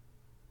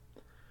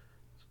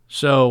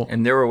 So,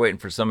 And they were waiting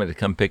for somebody to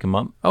come pick them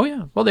up? oh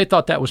yeah, well, they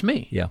thought that was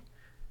me. Yeah.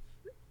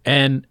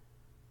 And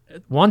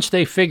once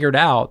they figured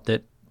out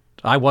that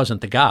I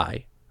wasn't the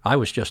guy, I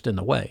was just in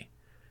the way,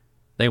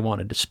 they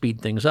wanted to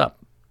speed things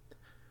up.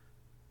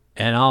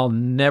 And I'll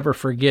never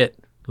forget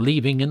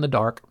leaving in the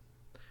dark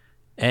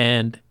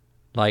and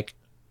like,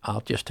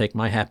 I'll just take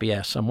my happy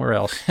ass somewhere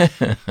else,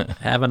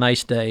 have a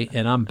nice day,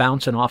 and I'm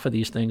bouncing off of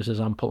these things as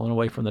I'm pulling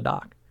away from the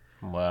dock.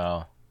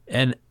 Wow.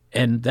 And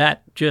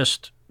that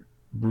just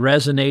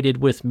resonated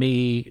with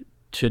me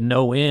to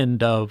no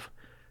end of,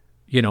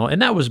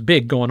 and that was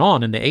big going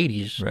on in the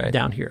 80s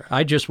down here.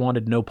 I just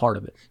wanted no part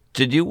of it.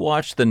 Did you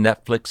watch the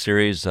Netflix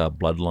series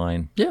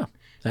Bloodline? Yeah.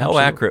 How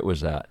absolutely. accurate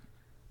was that?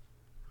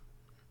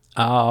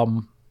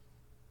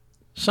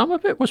 Some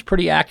of it was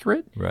pretty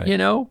accurate, Right.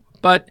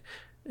 But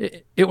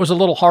it was a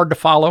little hard to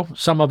follow,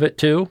 some of it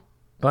too.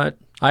 But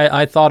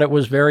I thought it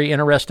was very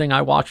interesting.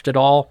 I watched it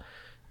all.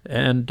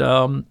 And,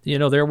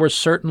 there was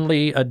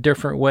certainly a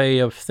different way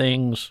of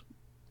things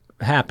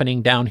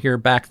happening down here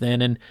back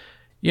then. And,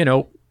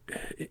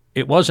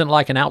 it wasn't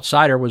like an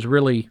outsider was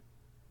really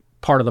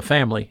part of the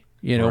family,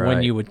 when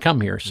Right. you would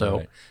come here. So,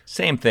 Right.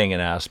 Same thing in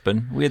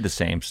Aspen. We had the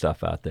same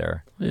stuff out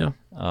there. yeah.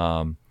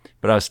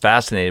 But I was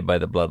fascinated by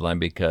the Bloodline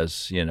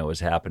because, it was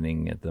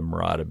happening at the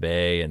Murata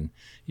Bay and,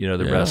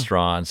 the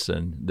restaurants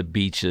and the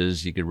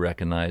beaches. You could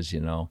recognize,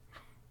 the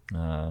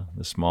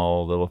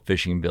small little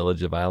fishing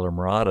village of Isla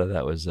Murata.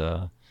 That was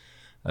a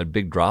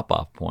big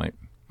drop-off point.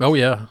 Oh,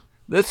 yeah.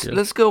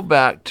 Let's go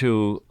back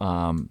to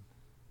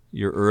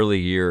your early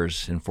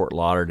years in Fort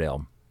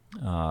Lauderdale.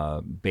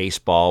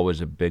 Baseball was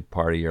a big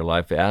part of your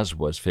life, as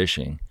was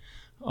fishing.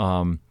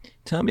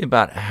 Tell me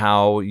about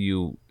how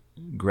you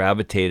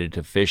gravitated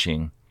to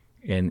fishing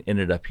and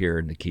ended up here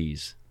in the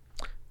Keys.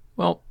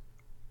 Well,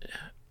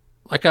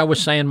 like I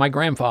was saying, my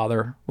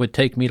grandfather would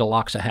take me to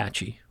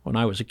Loxahatchee when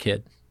I was a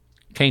kid,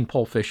 cane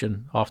pole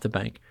fishing off the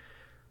bank.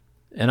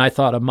 And I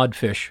thought a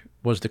mudfish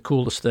was the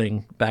coolest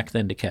thing back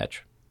then to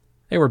catch.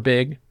 They were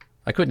big.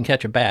 I couldn't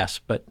catch a bass,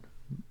 but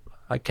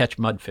I catch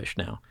mudfish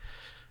now.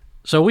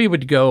 So we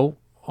would go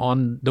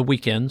on the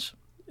weekends,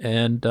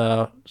 and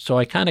so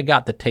I kind of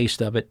got the taste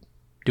of it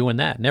doing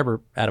that, never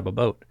out of a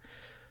boat.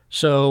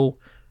 So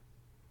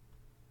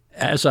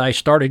as I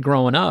started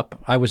growing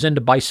up, I was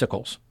into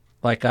bicycles.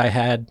 Like I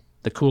had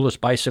the coolest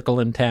bicycle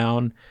in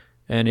town,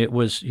 and it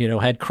was,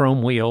 had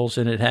chrome wheels,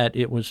 and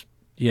it was,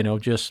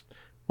 just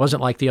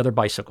wasn't like the other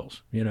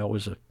bicycles. It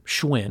was a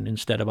Schwinn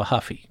instead of a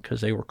Huffy because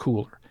they were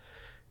cooler.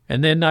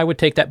 And then I would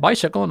take that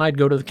bicycle and I'd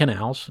go to the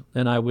canals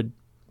and I would,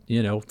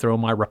 throw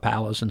my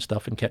Rapalas and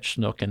stuff and catch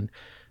snook and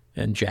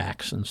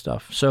jacks and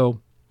stuff. So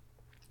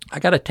I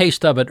got a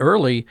taste of it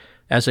early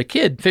as a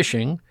kid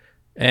fishing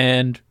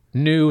and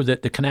knew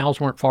that the canals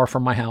weren't far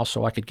from my house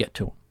so I could get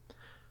to them.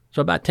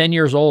 So about 10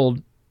 years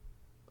old,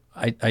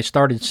 I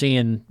started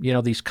seeing,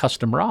 these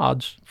custom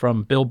rods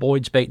from Bill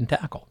Boyd's Bait and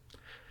Tackle.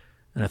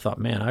 And I thought,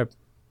 man,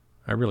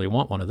 I really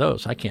want one of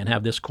those. I can't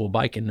have this cool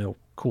bike and no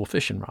cool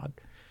fishing rod.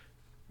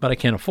 But I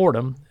can't afford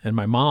them, and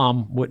my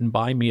mom wouldn't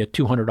buy me a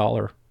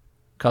 $200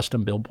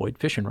 custom Bill Boyd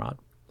fishing rod.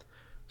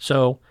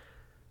 So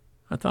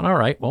I thought, all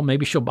right, well,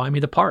 maybe she'll buy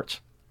me the parts,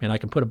 and I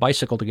can put a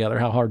bicycle together.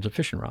 How hard's a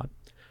fishing rod?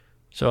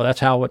 So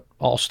that's how it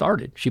all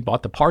started. She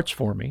bought the parts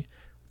for me,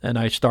 and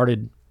I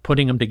started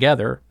putting them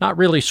together, not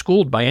really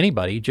schooled by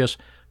anybody, just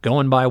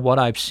going by what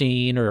I've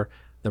seen, or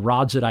the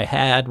rods that I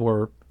had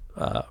were,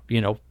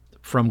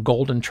 from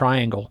Golden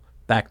Triangle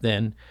back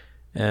then.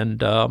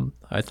 And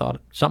I thought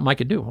something I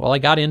could do. Well, I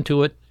got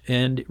into it,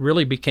 and it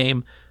really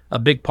became a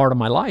big part of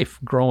my life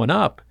growing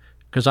up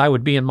because I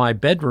would be in my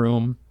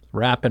bedroom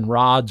wrapping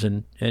rods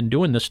and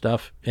doing this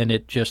stuff, and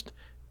it just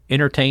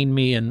entertained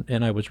me,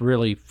 and I was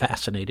really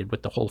fascinated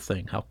with the whole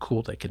thing, how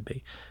cool they could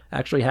be. I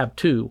actually have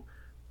two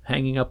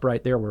hanging up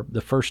right there were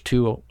the first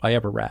two I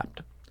ever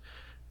wrapped.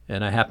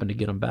 And I happened to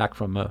get them back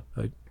from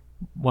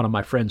one of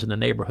my friends in the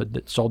neighborhood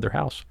that sold their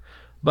house.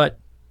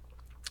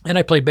 And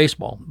I played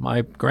baseball.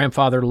 My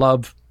grandfather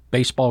loved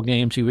baseball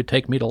games. He would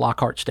take me to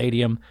Lockhart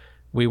Stadium.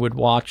 We would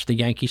watch the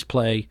Yankees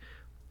play,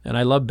 and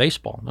I loved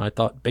baseball. And I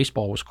thought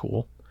baseball was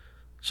cool.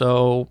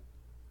 So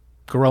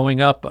growing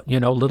up,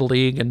 Little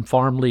League and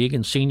Farm League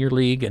and Senior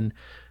League and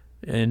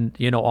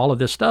all of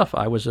this stuff,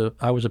 I was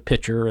a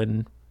pitcher,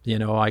 and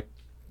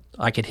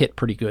I could hit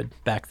pretty good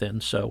back then.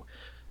 So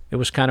it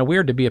was kind of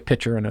weird to be a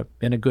pitcher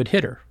and a good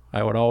hitter.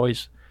 I would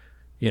always,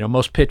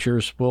 most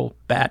pitchers will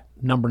bat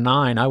number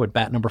 9. I would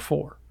bat number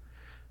 4.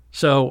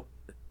 So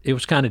it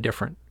was kind of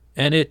different.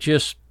 And it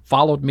just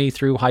followed me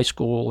through high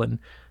school.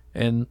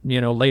 And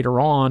later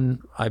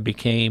on, I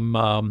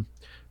became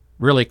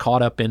really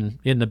caught up in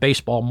the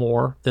baseball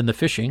more than the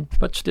fishing,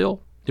 but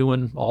still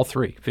doing all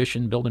three,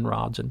 fishing, building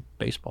rods, and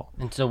baseball.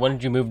 And so when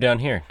did you move down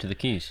here to the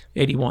Keys?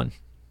 81.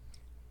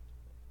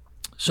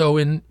 So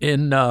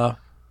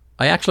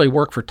I actually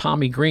worked for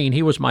Tommy Green.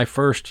 He was my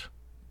first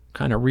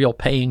kind of real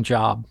paying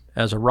job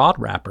as a rod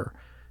wrapper.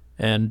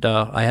 And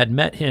I had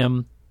met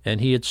him,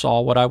 and he had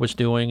saw what I was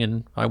doing,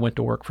 and I went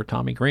to work for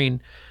Tommy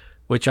Green,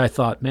 which I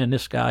thought, man,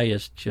 this guy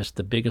is just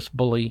the biggest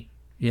bully,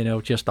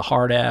 just a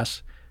hard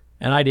ass.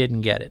 And I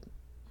didn't get it.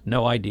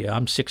 No idea.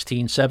 I'm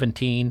 16,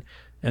 17,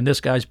 and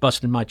this guy's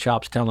busting my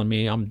chops telling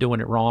me I'm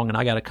doing it wrong and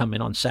I got to come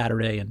in on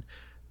Saturday and,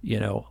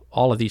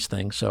 all of these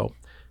things. So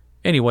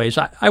anyways,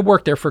 I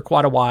worked there for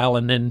quite a while,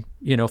 and then,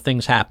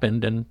 things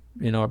happened, and,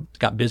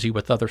 got busy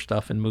with other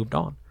stuff and moved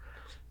on.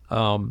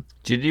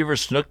 Did you ever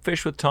snook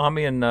fish with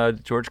Tommy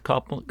and George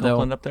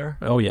Copeland up there?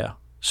 Oh, yeah.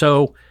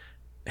 So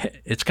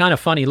it's kind of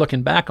funny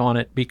looking back on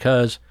it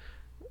because,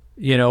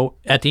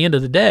 at the end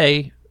of the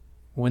day,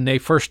 when they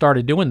first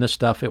started doing this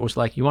stuff, it was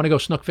like, you want to go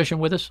snook fishing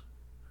with us?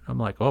 I'm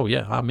like, oh,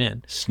 yeah, I'm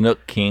in.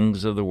 Snook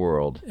kings of the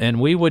world. And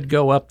we would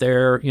go up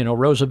there,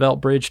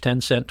 Roosevelt Bridge,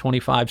 10 cent,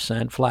 25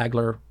 cent,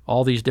 Flagler,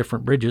 all these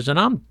different bridges. And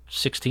I'm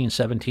 16,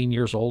 17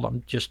 years old.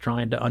 I'm just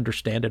trying to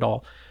understand it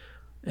all.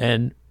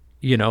 And,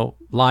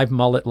 live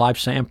mullet, live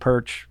sand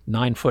perch,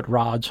 9-foot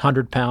rods,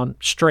 100-pound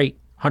straight,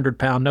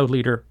 100-pound no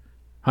leader,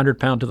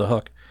 100-pound to the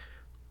hook.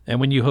 And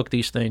when you hook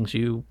these things,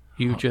 you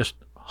just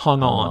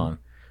hung on.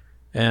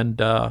 And,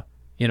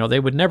 they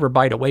would never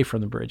bite away from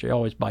the bridge. They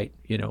always bite,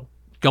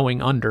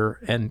 going under,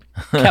 and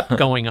kept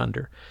going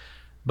under.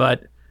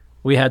 But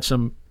we had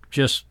some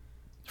just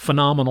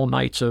phenomenal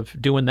nights of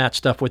doing that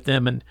stuff with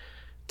them. And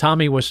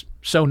Tommy was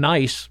so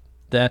nice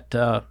that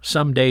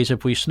some days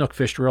if we snook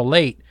fished real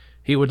late,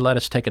 he would let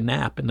us take a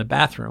nap in the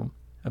bathroom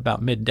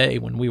about midday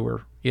when we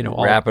were,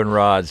 all wrapping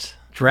rods,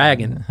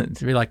 dragging.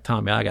 To be like,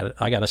 Tommy, I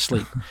gotta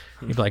sleep.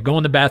 He'd be like, go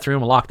in the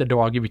bathroom and lock the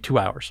door. I'll give you 2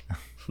 hours.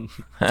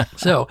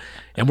 So,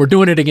 and we're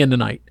doing it again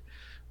tonight.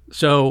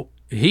 So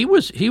he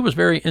was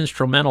very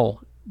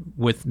instrumental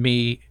with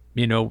me,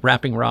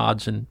 wrapping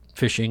rods and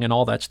fishing and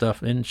all that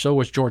stuff. And so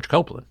was George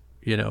Copeland,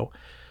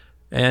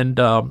 And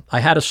I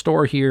had a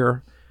store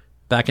here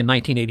back in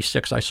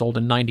 1986. I sold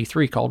in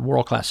 93 called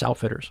World Class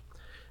Outfitters.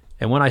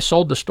 And when I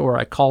sold the store,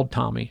 I called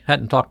Tommy.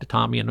 Hadn't talked to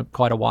Tommy in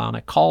quite a while. And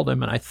I called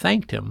him and I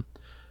thanked him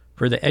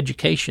for the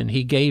education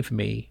he gave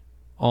me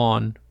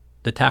on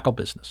the tackle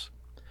business.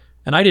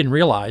 And I didn't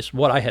realize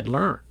what I had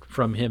learned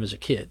from him as a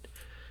kid.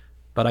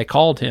 But I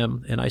called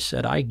him and I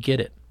said, I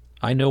get it.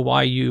 I know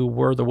why you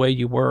were the way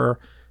you were.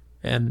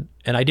 And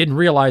I didn't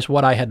realize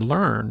what I had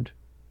learned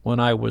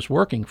when I was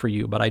working for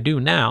you, but I do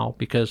now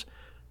because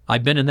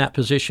I've been in that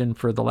position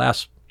for the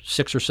last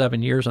 6 or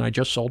 7 years, and I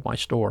just sold my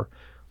store,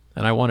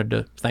 and I wanted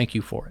to thank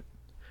you for it.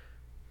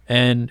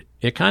 And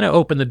it kind of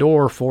opened the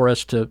door for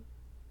us to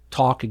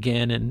talk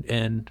again,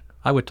 and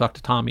I would talk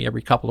to Tommy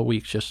every couple of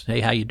weeks, just,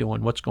 hey, how you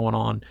doing? What's going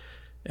on?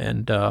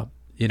 And,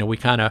 we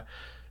kind of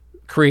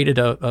created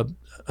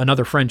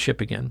another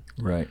friendship again.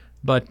 Right.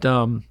 But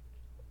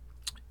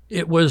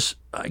it was,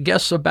 I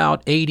guess,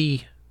 about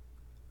 80.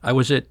 I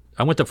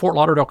went to Fort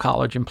Lauderdale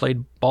College and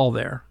played ball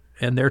there,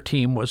 and their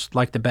team was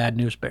like the Bad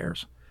News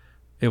Bears.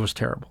 It was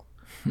terrible.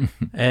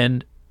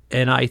 and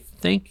I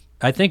think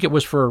it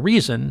was for a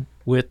reason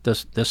with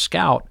the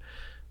scout.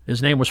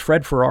 His name was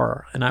Fred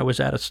Ferrara, and I was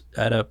at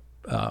a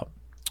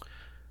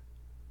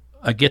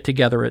get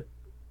together at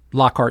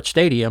Lockhart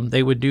Stadium.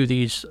 They would do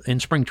these in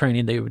spring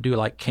training. They would do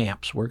like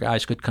camps where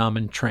guys could come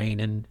and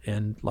train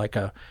and like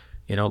a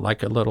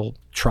little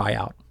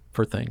tryout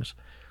for things.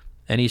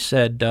 And he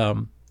said,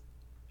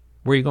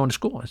 where are you going to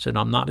school? I said,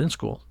 I'm not in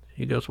school.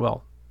 He goes,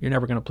 well, you're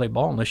never going to play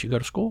ball unless you go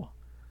to school.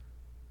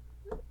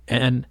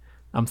 And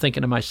I'm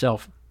thinking to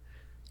myself,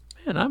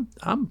 man,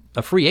 I'm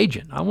a free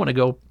agent. I want to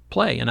go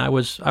play. And I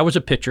was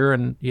a pitcher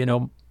and,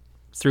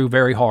 threw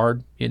very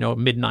hard,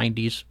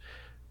 mid-90s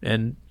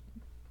and,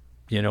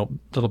 a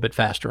little bit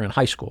faster in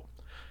high school.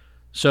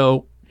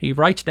 So he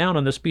writes down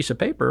on this piece of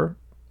paper,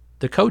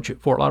 the coach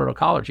at Fort Lauderdale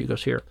College, he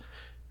goes, here,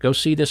 go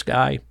see this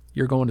guy.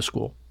 You're going to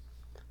school.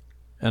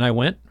 And I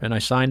went and I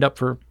signed up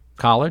for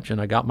college and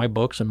I got my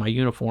books and my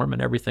uniform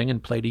and everything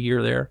and played a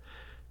year there.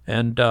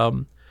 And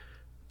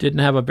didn't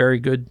have a very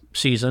good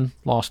season,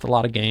 lost a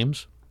lot of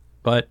games.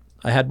 But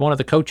I had one of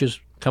the coaches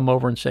come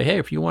over and say, hey,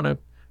 if you want to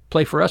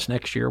play for us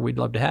next year, we'd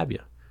love to have you.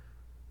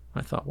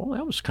 I thought, well,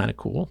 that was kind of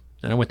cool.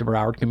 And I went to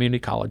Broward Community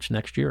College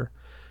next year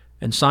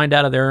and signed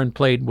out of there and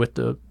played with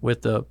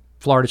the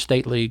Florida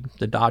State League,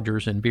 the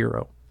Dodgers, and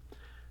Vero.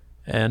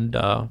 And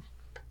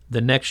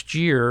the next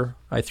year,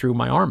 I threw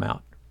my arm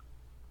out.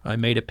 I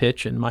made a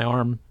pitch, and my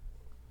arm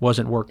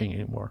wasn't working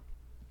anymore.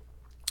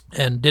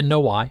 And didn't know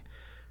why.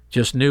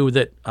 Just knew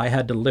that I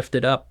had to lift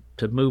it up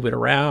to move it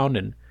around,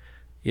 and,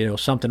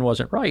 something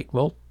wasn't right.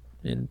 Well,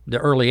 in the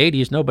early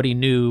 80s, nobody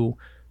knew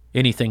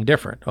anything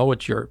different. Oh,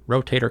 it's your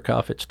rotator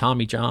cuff, it's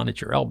Tommy John,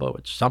 it's your elbow,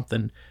 it's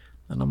something.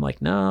 And I'm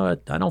like, no,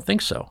 I don't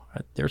think so.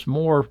 There's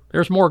more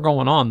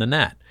going on than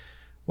that.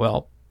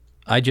 Well,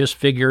 I just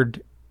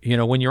figured,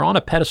 when you're on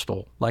a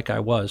pedestal like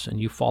I was and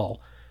you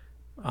fall,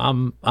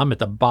 I'm at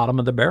the bottom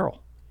of the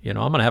barrel. I'm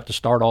going to have to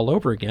start all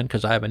over again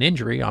because I have an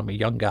injury. I'm a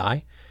young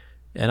guy,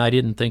 and I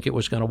didn't think it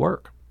was going to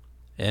work.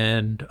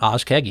 And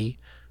Oz Keggy,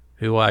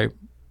 who I,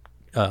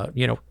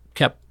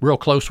 kept real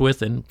close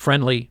with and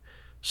friendly,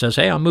 says,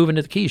 "Hey, I'm moving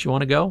to the Keys. You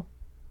want to go?"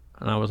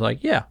 And I was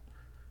like, "Yeah,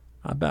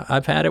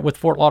 I've had it with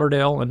Fort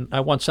Lauderdale, and I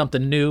want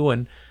something new."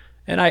 And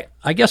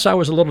I guess I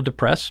was a little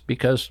depressed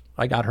because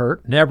I got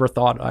hurt. Never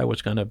thought I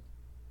was going to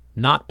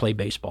not play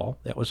baseball.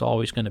 That was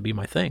always going to be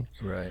my thing.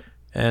 Right.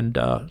 And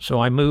so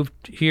I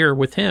moved here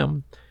with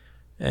him,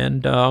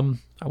 and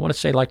I want to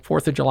say like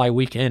 4th of July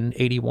weekend,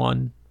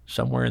 81,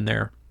 somewhere in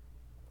there.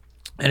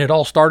 And it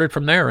all started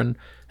from there, and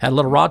had a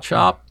little rod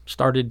shop,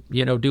 started,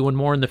 doing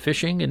more in the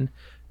fishing, and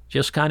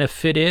just kind of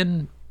fit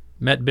in,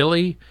 met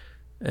Billy,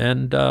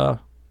 and, the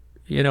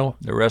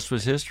rest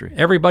was history.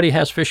 Everybody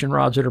has fishing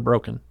rods that are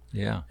broken.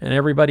 Yeah. And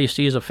everybody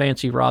sees a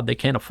fancy rod they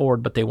can't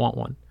afford, but they want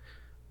one.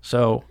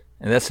 So...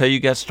 And that's how you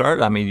got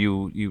started. I mean,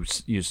 you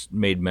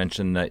made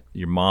mention that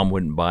your mom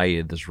wouldn't buy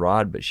you this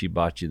rod, but she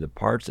bought you the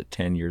parts at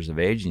 10 years of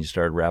age, and you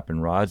started wrapping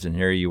rods, and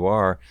here you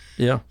are,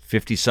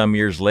 50-some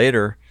years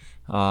later,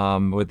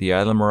 with the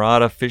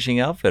Islamorada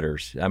Fishing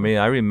Outfitters. I mean,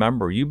 I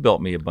remember you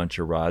built me a bunch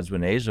of rods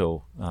when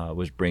Azo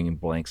was bringing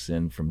blanks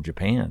in from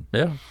Japan.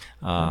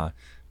 Yeah.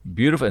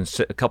 Beautiful, and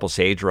a couple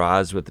sage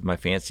rods with my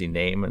fancy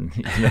name, and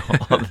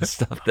all the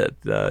stuff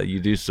that you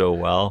do so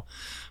well.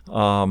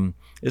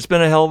 It's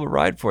been a hell of a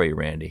ride for you,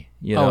 Randy.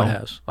 Oh, it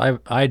has.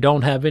 I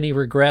don't have any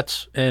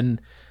regrets, and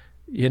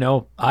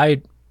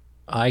I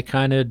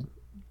kind of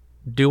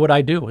do what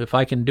I do. If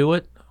I can do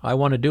it, I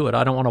want to do it.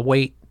 I don't want to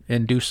wait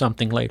and do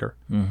something later.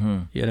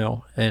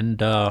 Mm-hmm.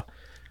 And a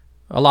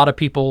lot of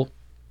people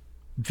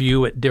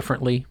view it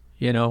differently.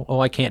 Oh,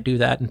 I can't do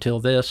that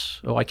until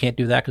this. Oh, I can't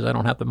do that because I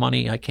don't have the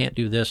money. I can't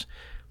do this.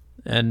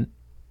 And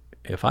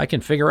if I can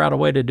figure out a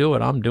way to do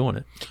it, I'm doing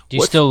it. Do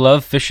you still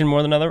love fishing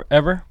more than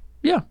ever?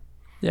 Yeah.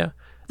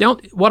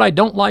 What I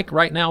don't like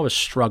right now is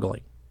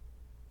struggling.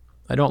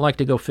 I don't like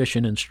to go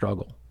fishing and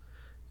struggle.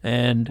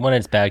 And when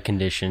it's bad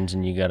conditions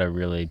and you got to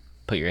really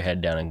put your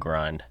head down and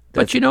grind.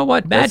 But you know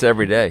what? That's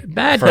every day.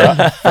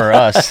 For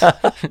us.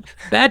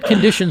 Bad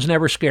conditions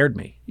never scared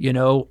me.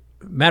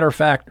 Matter of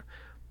fact,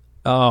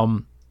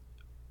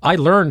 I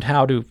learned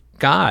how to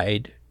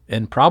guide,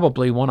 and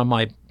probably one of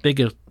my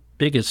biggest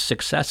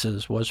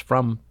successes was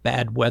from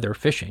bad weather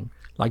fishing,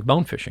 like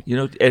bone fishing.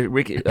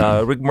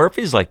 Rick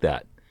Murphy's like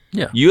that.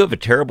 Yeah. You have a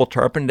terrible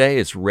tarpon day.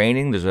 It's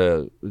raining. There's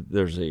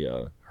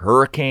a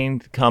hurricane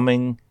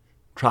coming,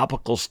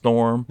 tropical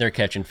storm. They're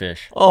catching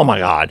fish. Oh my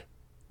God.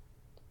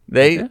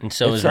 And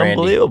so it's is Randy.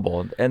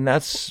 Unbelievable. And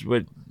that's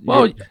what.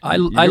 Well,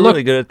 you're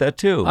really good at that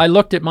too. I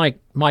looked at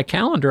my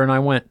calendar and I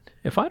went,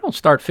 if I don't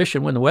start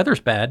fishing when the weather's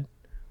bad,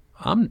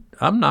 I'm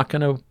not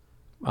gonna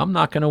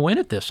win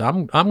at this.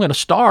 I'm gonna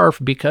starve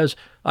because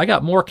I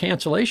got more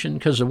cancellation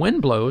because the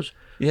wind blows.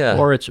 Yeah.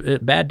 Or it's a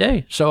bad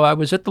day. So I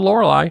was at the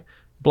Lorelei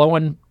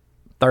blowing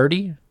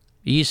 30,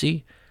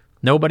 easy.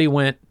 Nobody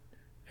went,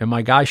 and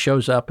my guy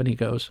shows up and he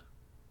goes,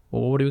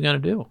 "Well, what are we gonna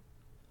do?"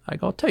 I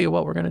go, "I'll tell you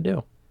what we're gonna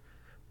do.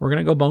 We're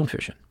gonna go bone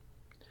fishing,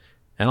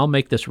 and I'll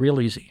make this real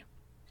easy.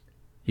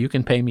 You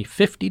can pay me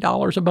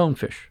 $50 a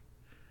bonefish,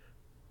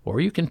 or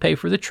you can pay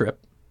for the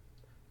trip."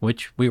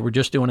 Which we were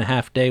just doing a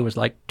half day, was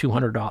like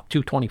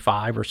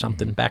 $225 or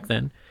something back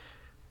then.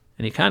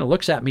 And he kind of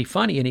looks at me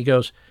funny and he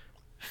goes,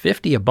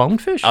 50 a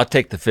bonefish? I'll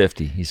take the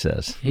 50, he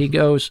says. He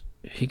goes,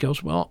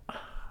 well,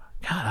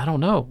 God, I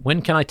don't know.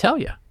 When can I tell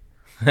you?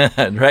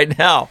 Right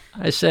now.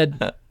 I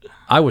said,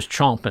 I was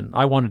chomping.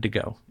 I wanted to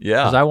go.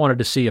 Yeah. Because I wanted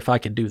to see if I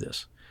could do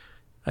this.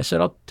 I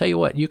said, I'll tell you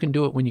what, you can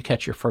do it when you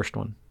catch your first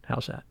one.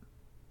 How's that?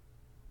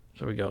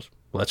 So he goes,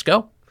 let's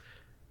go.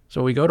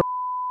 So we go to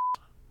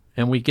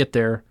and we get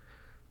there.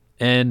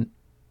 And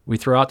we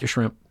throw out the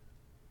shrimp,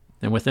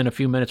 and within a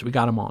few minutes, we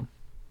got them on.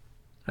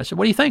 I said,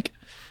 what do you think?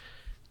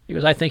 He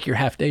goes, I think your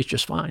half day's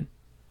just fine.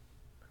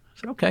 I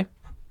said, okay.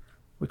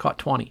 We caught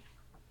 20.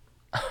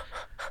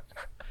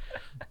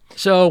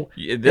 So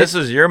this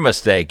is your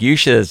mistake. You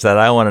should have said,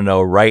 I want to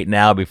know right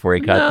now before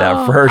he caught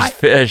that first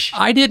fish.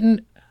 I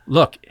didn't.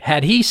 Look,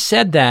 had he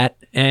said that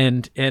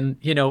and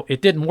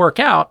it didn't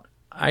work out,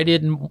 I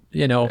didn't,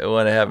 I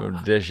want to have him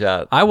dish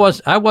out. I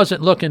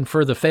wasn't looking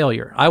for the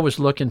failure. I was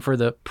looking for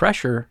the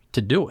pressure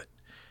to do it,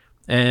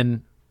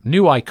 and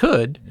knew I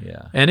could.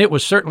 Yeah. And it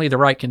was certainly the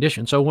right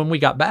condition. So when we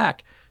got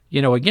back,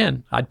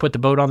 again, I'd put the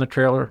boat on the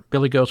trailer.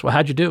 Billy goes, well,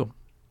 how'd you do?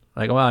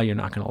 I go, well, you're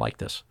not going to like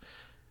this.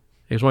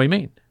 He goes, what do you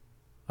mean?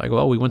 I go,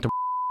 well, we went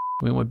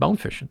bone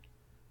fishing.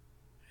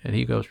 And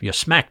he goes, you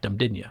smacked them,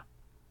 didn't you?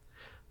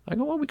 I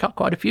go, well, we caught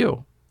quite a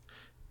few.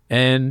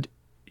 And,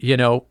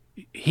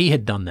 he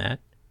had done that.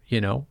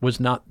 Was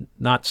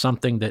not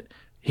something that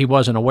he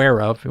wasn't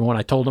aware of. And when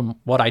I told him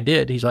what I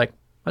did, he's like,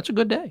 that's a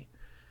good day.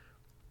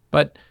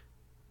 But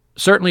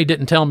certainly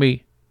didn't tell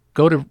me,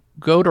 go to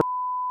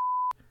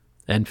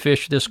and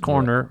fish this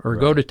corner or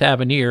go to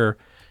Tavernier.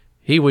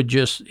 He would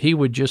just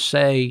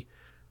say,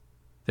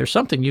 there's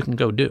something you can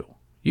go do.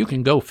 You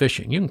can go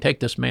fishing. You can take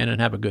this man and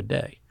have a good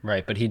day.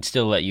 Right, but he'd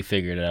still let you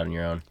figure it out on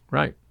your own.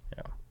 Right.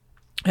 Yeah.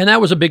 And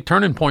that was a big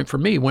turning point for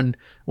me when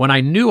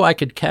I knew I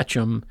could catch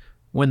him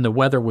when the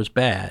weather was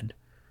bad.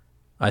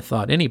 I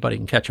thought anybody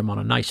can catch them on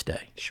a nice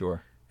day.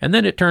 Sure. And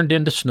then it turned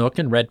into snook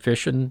and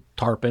redfish and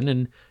tarpon,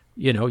 and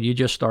you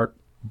just start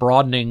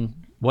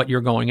broadening what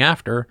you're going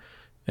after,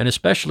 and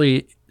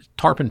especially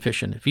tarpon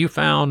fishing. If you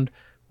found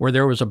where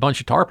there was a bunch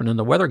of tarpon and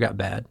the weather got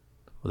bad,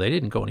 well, they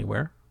didn't go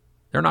anywhere.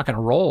 They're not going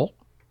to roll,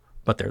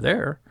 but they're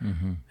there.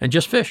 Mm-hmm. And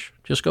just fish.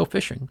 Just go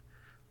fishing.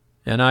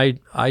 And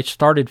I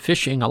started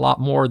fishing a lot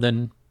more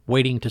than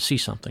waiting to see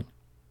something.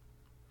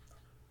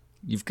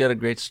 You've got a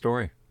great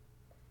story.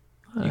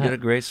 You got a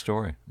great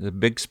story. The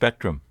big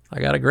spectrum. I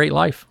got a great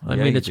life. I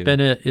Yeah, mean, you it's do.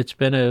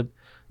 been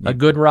a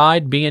good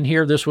ride being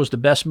here. This was the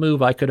best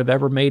move I could have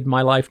ever made in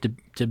my life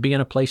to be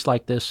in a place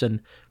like this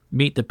and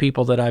meet the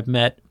people that I've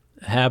met,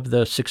 have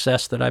the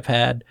success that I've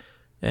had.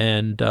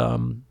 And,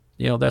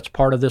 that's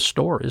part of this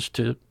store is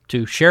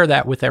to share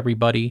that with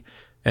everybody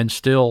and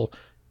still,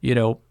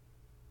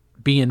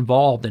 be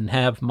involved and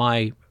have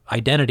my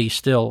identity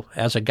still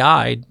as a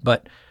guide.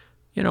 But,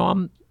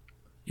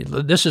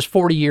 this is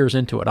 40 years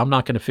into it. I'm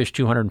not going to fish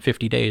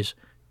 250 days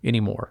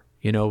anymore.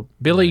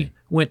 Billy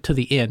went to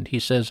the end. He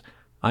says,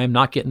 I am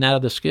not getting out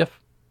of the skiff.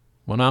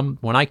 When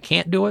I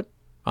can't do it,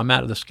 I'm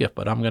out of the skiff,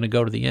 but I'm going to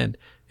go to the end.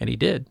 And he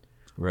did.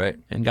 Right.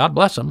 And God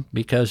bless him,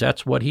 because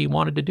that's what he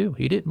wanted to do.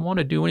 He didn't want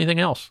to do anything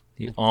else.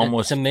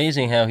 It's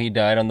amazing how he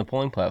died on the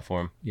pulling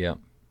platform. Yeah.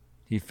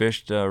 He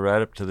fished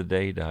right up to the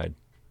day he died.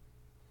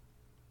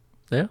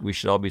 Yeah. We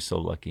should all be so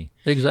lucky.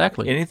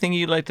 Exactly. Anything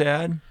you'd like to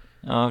add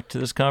to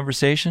this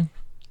conversation?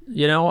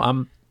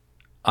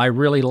 I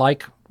really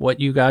like what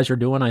you guys are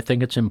doing. I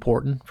think it's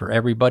important for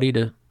everybody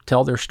to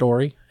tell their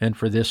story and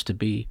for this to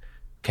be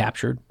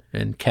captured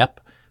and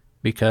kept,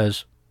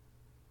 because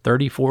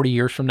 30, 40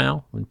 years from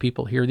now, when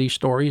people hear these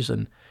stories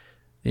and,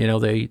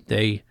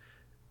 they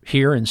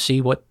hear and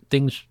see what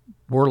things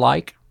were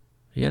like,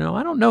 I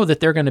don't know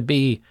that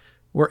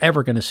we're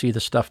ever going to see the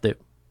stuff that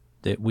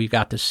we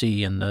got to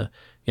see in the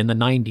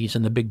 90s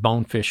and the big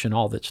bonefish and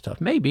all that stuff.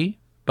 Maybe,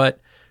 but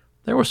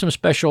there were some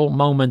special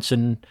moments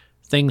and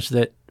things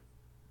that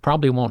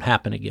probably won't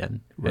happen again.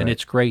 Right. And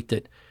it's great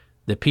that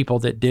the people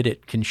that did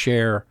it can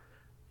share,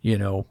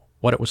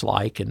 what it was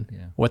like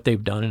and what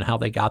they've done and how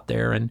they got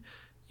there, and,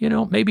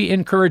 maybe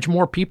encourage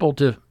more people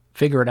to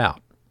figure it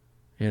out,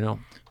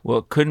 Well,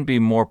 it couldn't be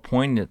more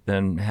poignant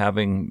than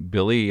having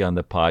Billy on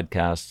the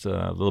podcast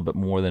a little bit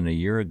more than a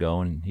year ago,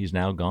 and he's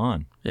now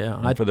gone. Yeah.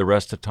 And for the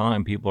rest of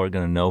time, people are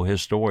going to know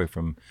his story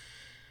from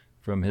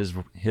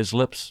his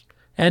lips.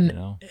 And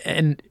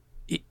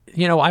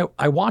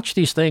I watch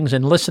these things,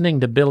 and listening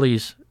to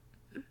Billy's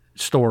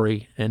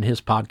story and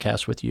his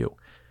podcast with you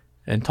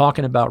and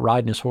talking about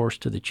riding his horse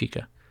to the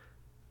Chica.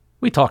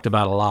 We talked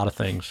about a lot of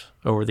things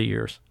over the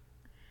years.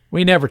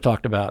 We never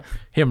talked about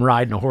him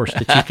riding a horse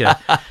to Chica.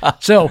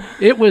 So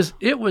it was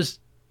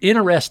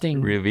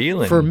interesting,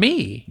 revealing for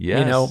me,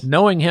 yes.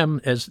 Knowing him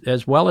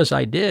as well as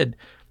I did,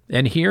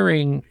 and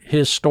hearing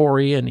his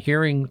story and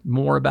hearing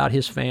more about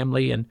his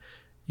family. And,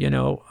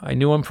 I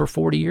knew him for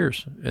 40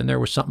 years, and there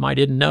was something I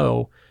didn't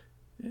know,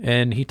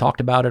 and he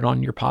talked about it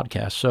on your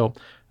podcast. So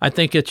I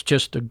think it's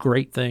just a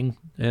great thing,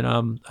 and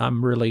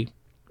I'm really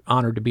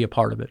honored to be a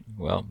part of it.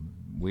 Well,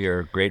 we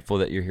are grateful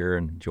that you're here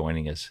and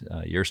joining us.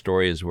 Your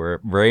story is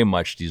very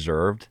much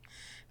deserved.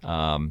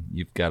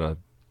 You've got a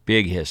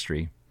big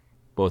history,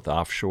 both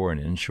offshore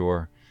and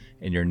inshore,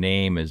 and your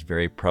name is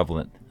very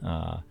prevalent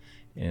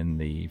in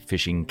the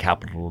fishing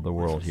capital of the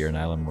world here in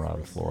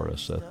Islamorada, Florida.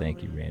 So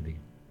thank you, Randy.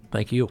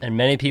 Thank you. And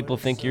many people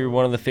think you're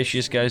one of the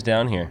fishiest guys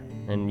down here,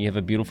 and you have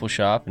a beautiful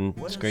shop, and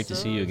it's great to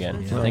see you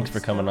again. So thanks for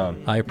coming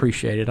on. I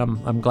appreciate it.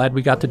 I'm glad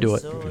we got to do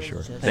it. For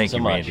sure. Thanks Thank you,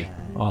 so much. Randy.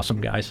 Awesome,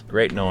 guys.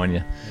 Great knowing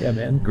you. Yeah,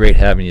 man. Great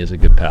having you as a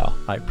good pal.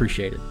 I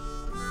appreciate it.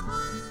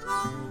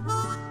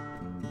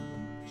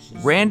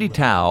 Randy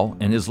Tao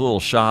and his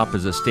little shop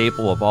is a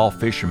staple of all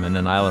fishermen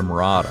in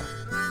Islamorada.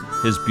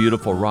 His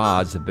beautiful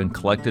rods have been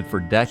collected for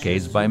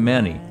decades by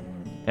many,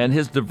 and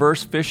his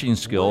diverse fishing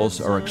skills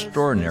are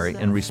extraordinary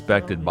and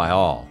respected by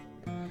all.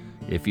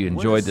 If you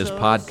enjoyed this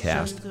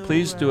podcast,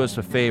 please do us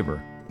a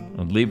favor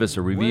and leave us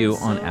a review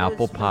on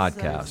Apple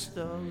Podcasts.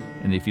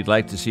 And if you'd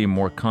like to see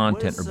more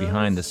content or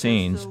behind the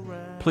scenes,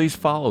 please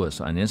follow us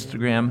on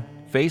Instagram,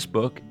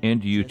 Facebook,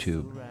 and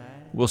YouTube.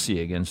 We'll see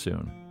you again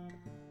soon.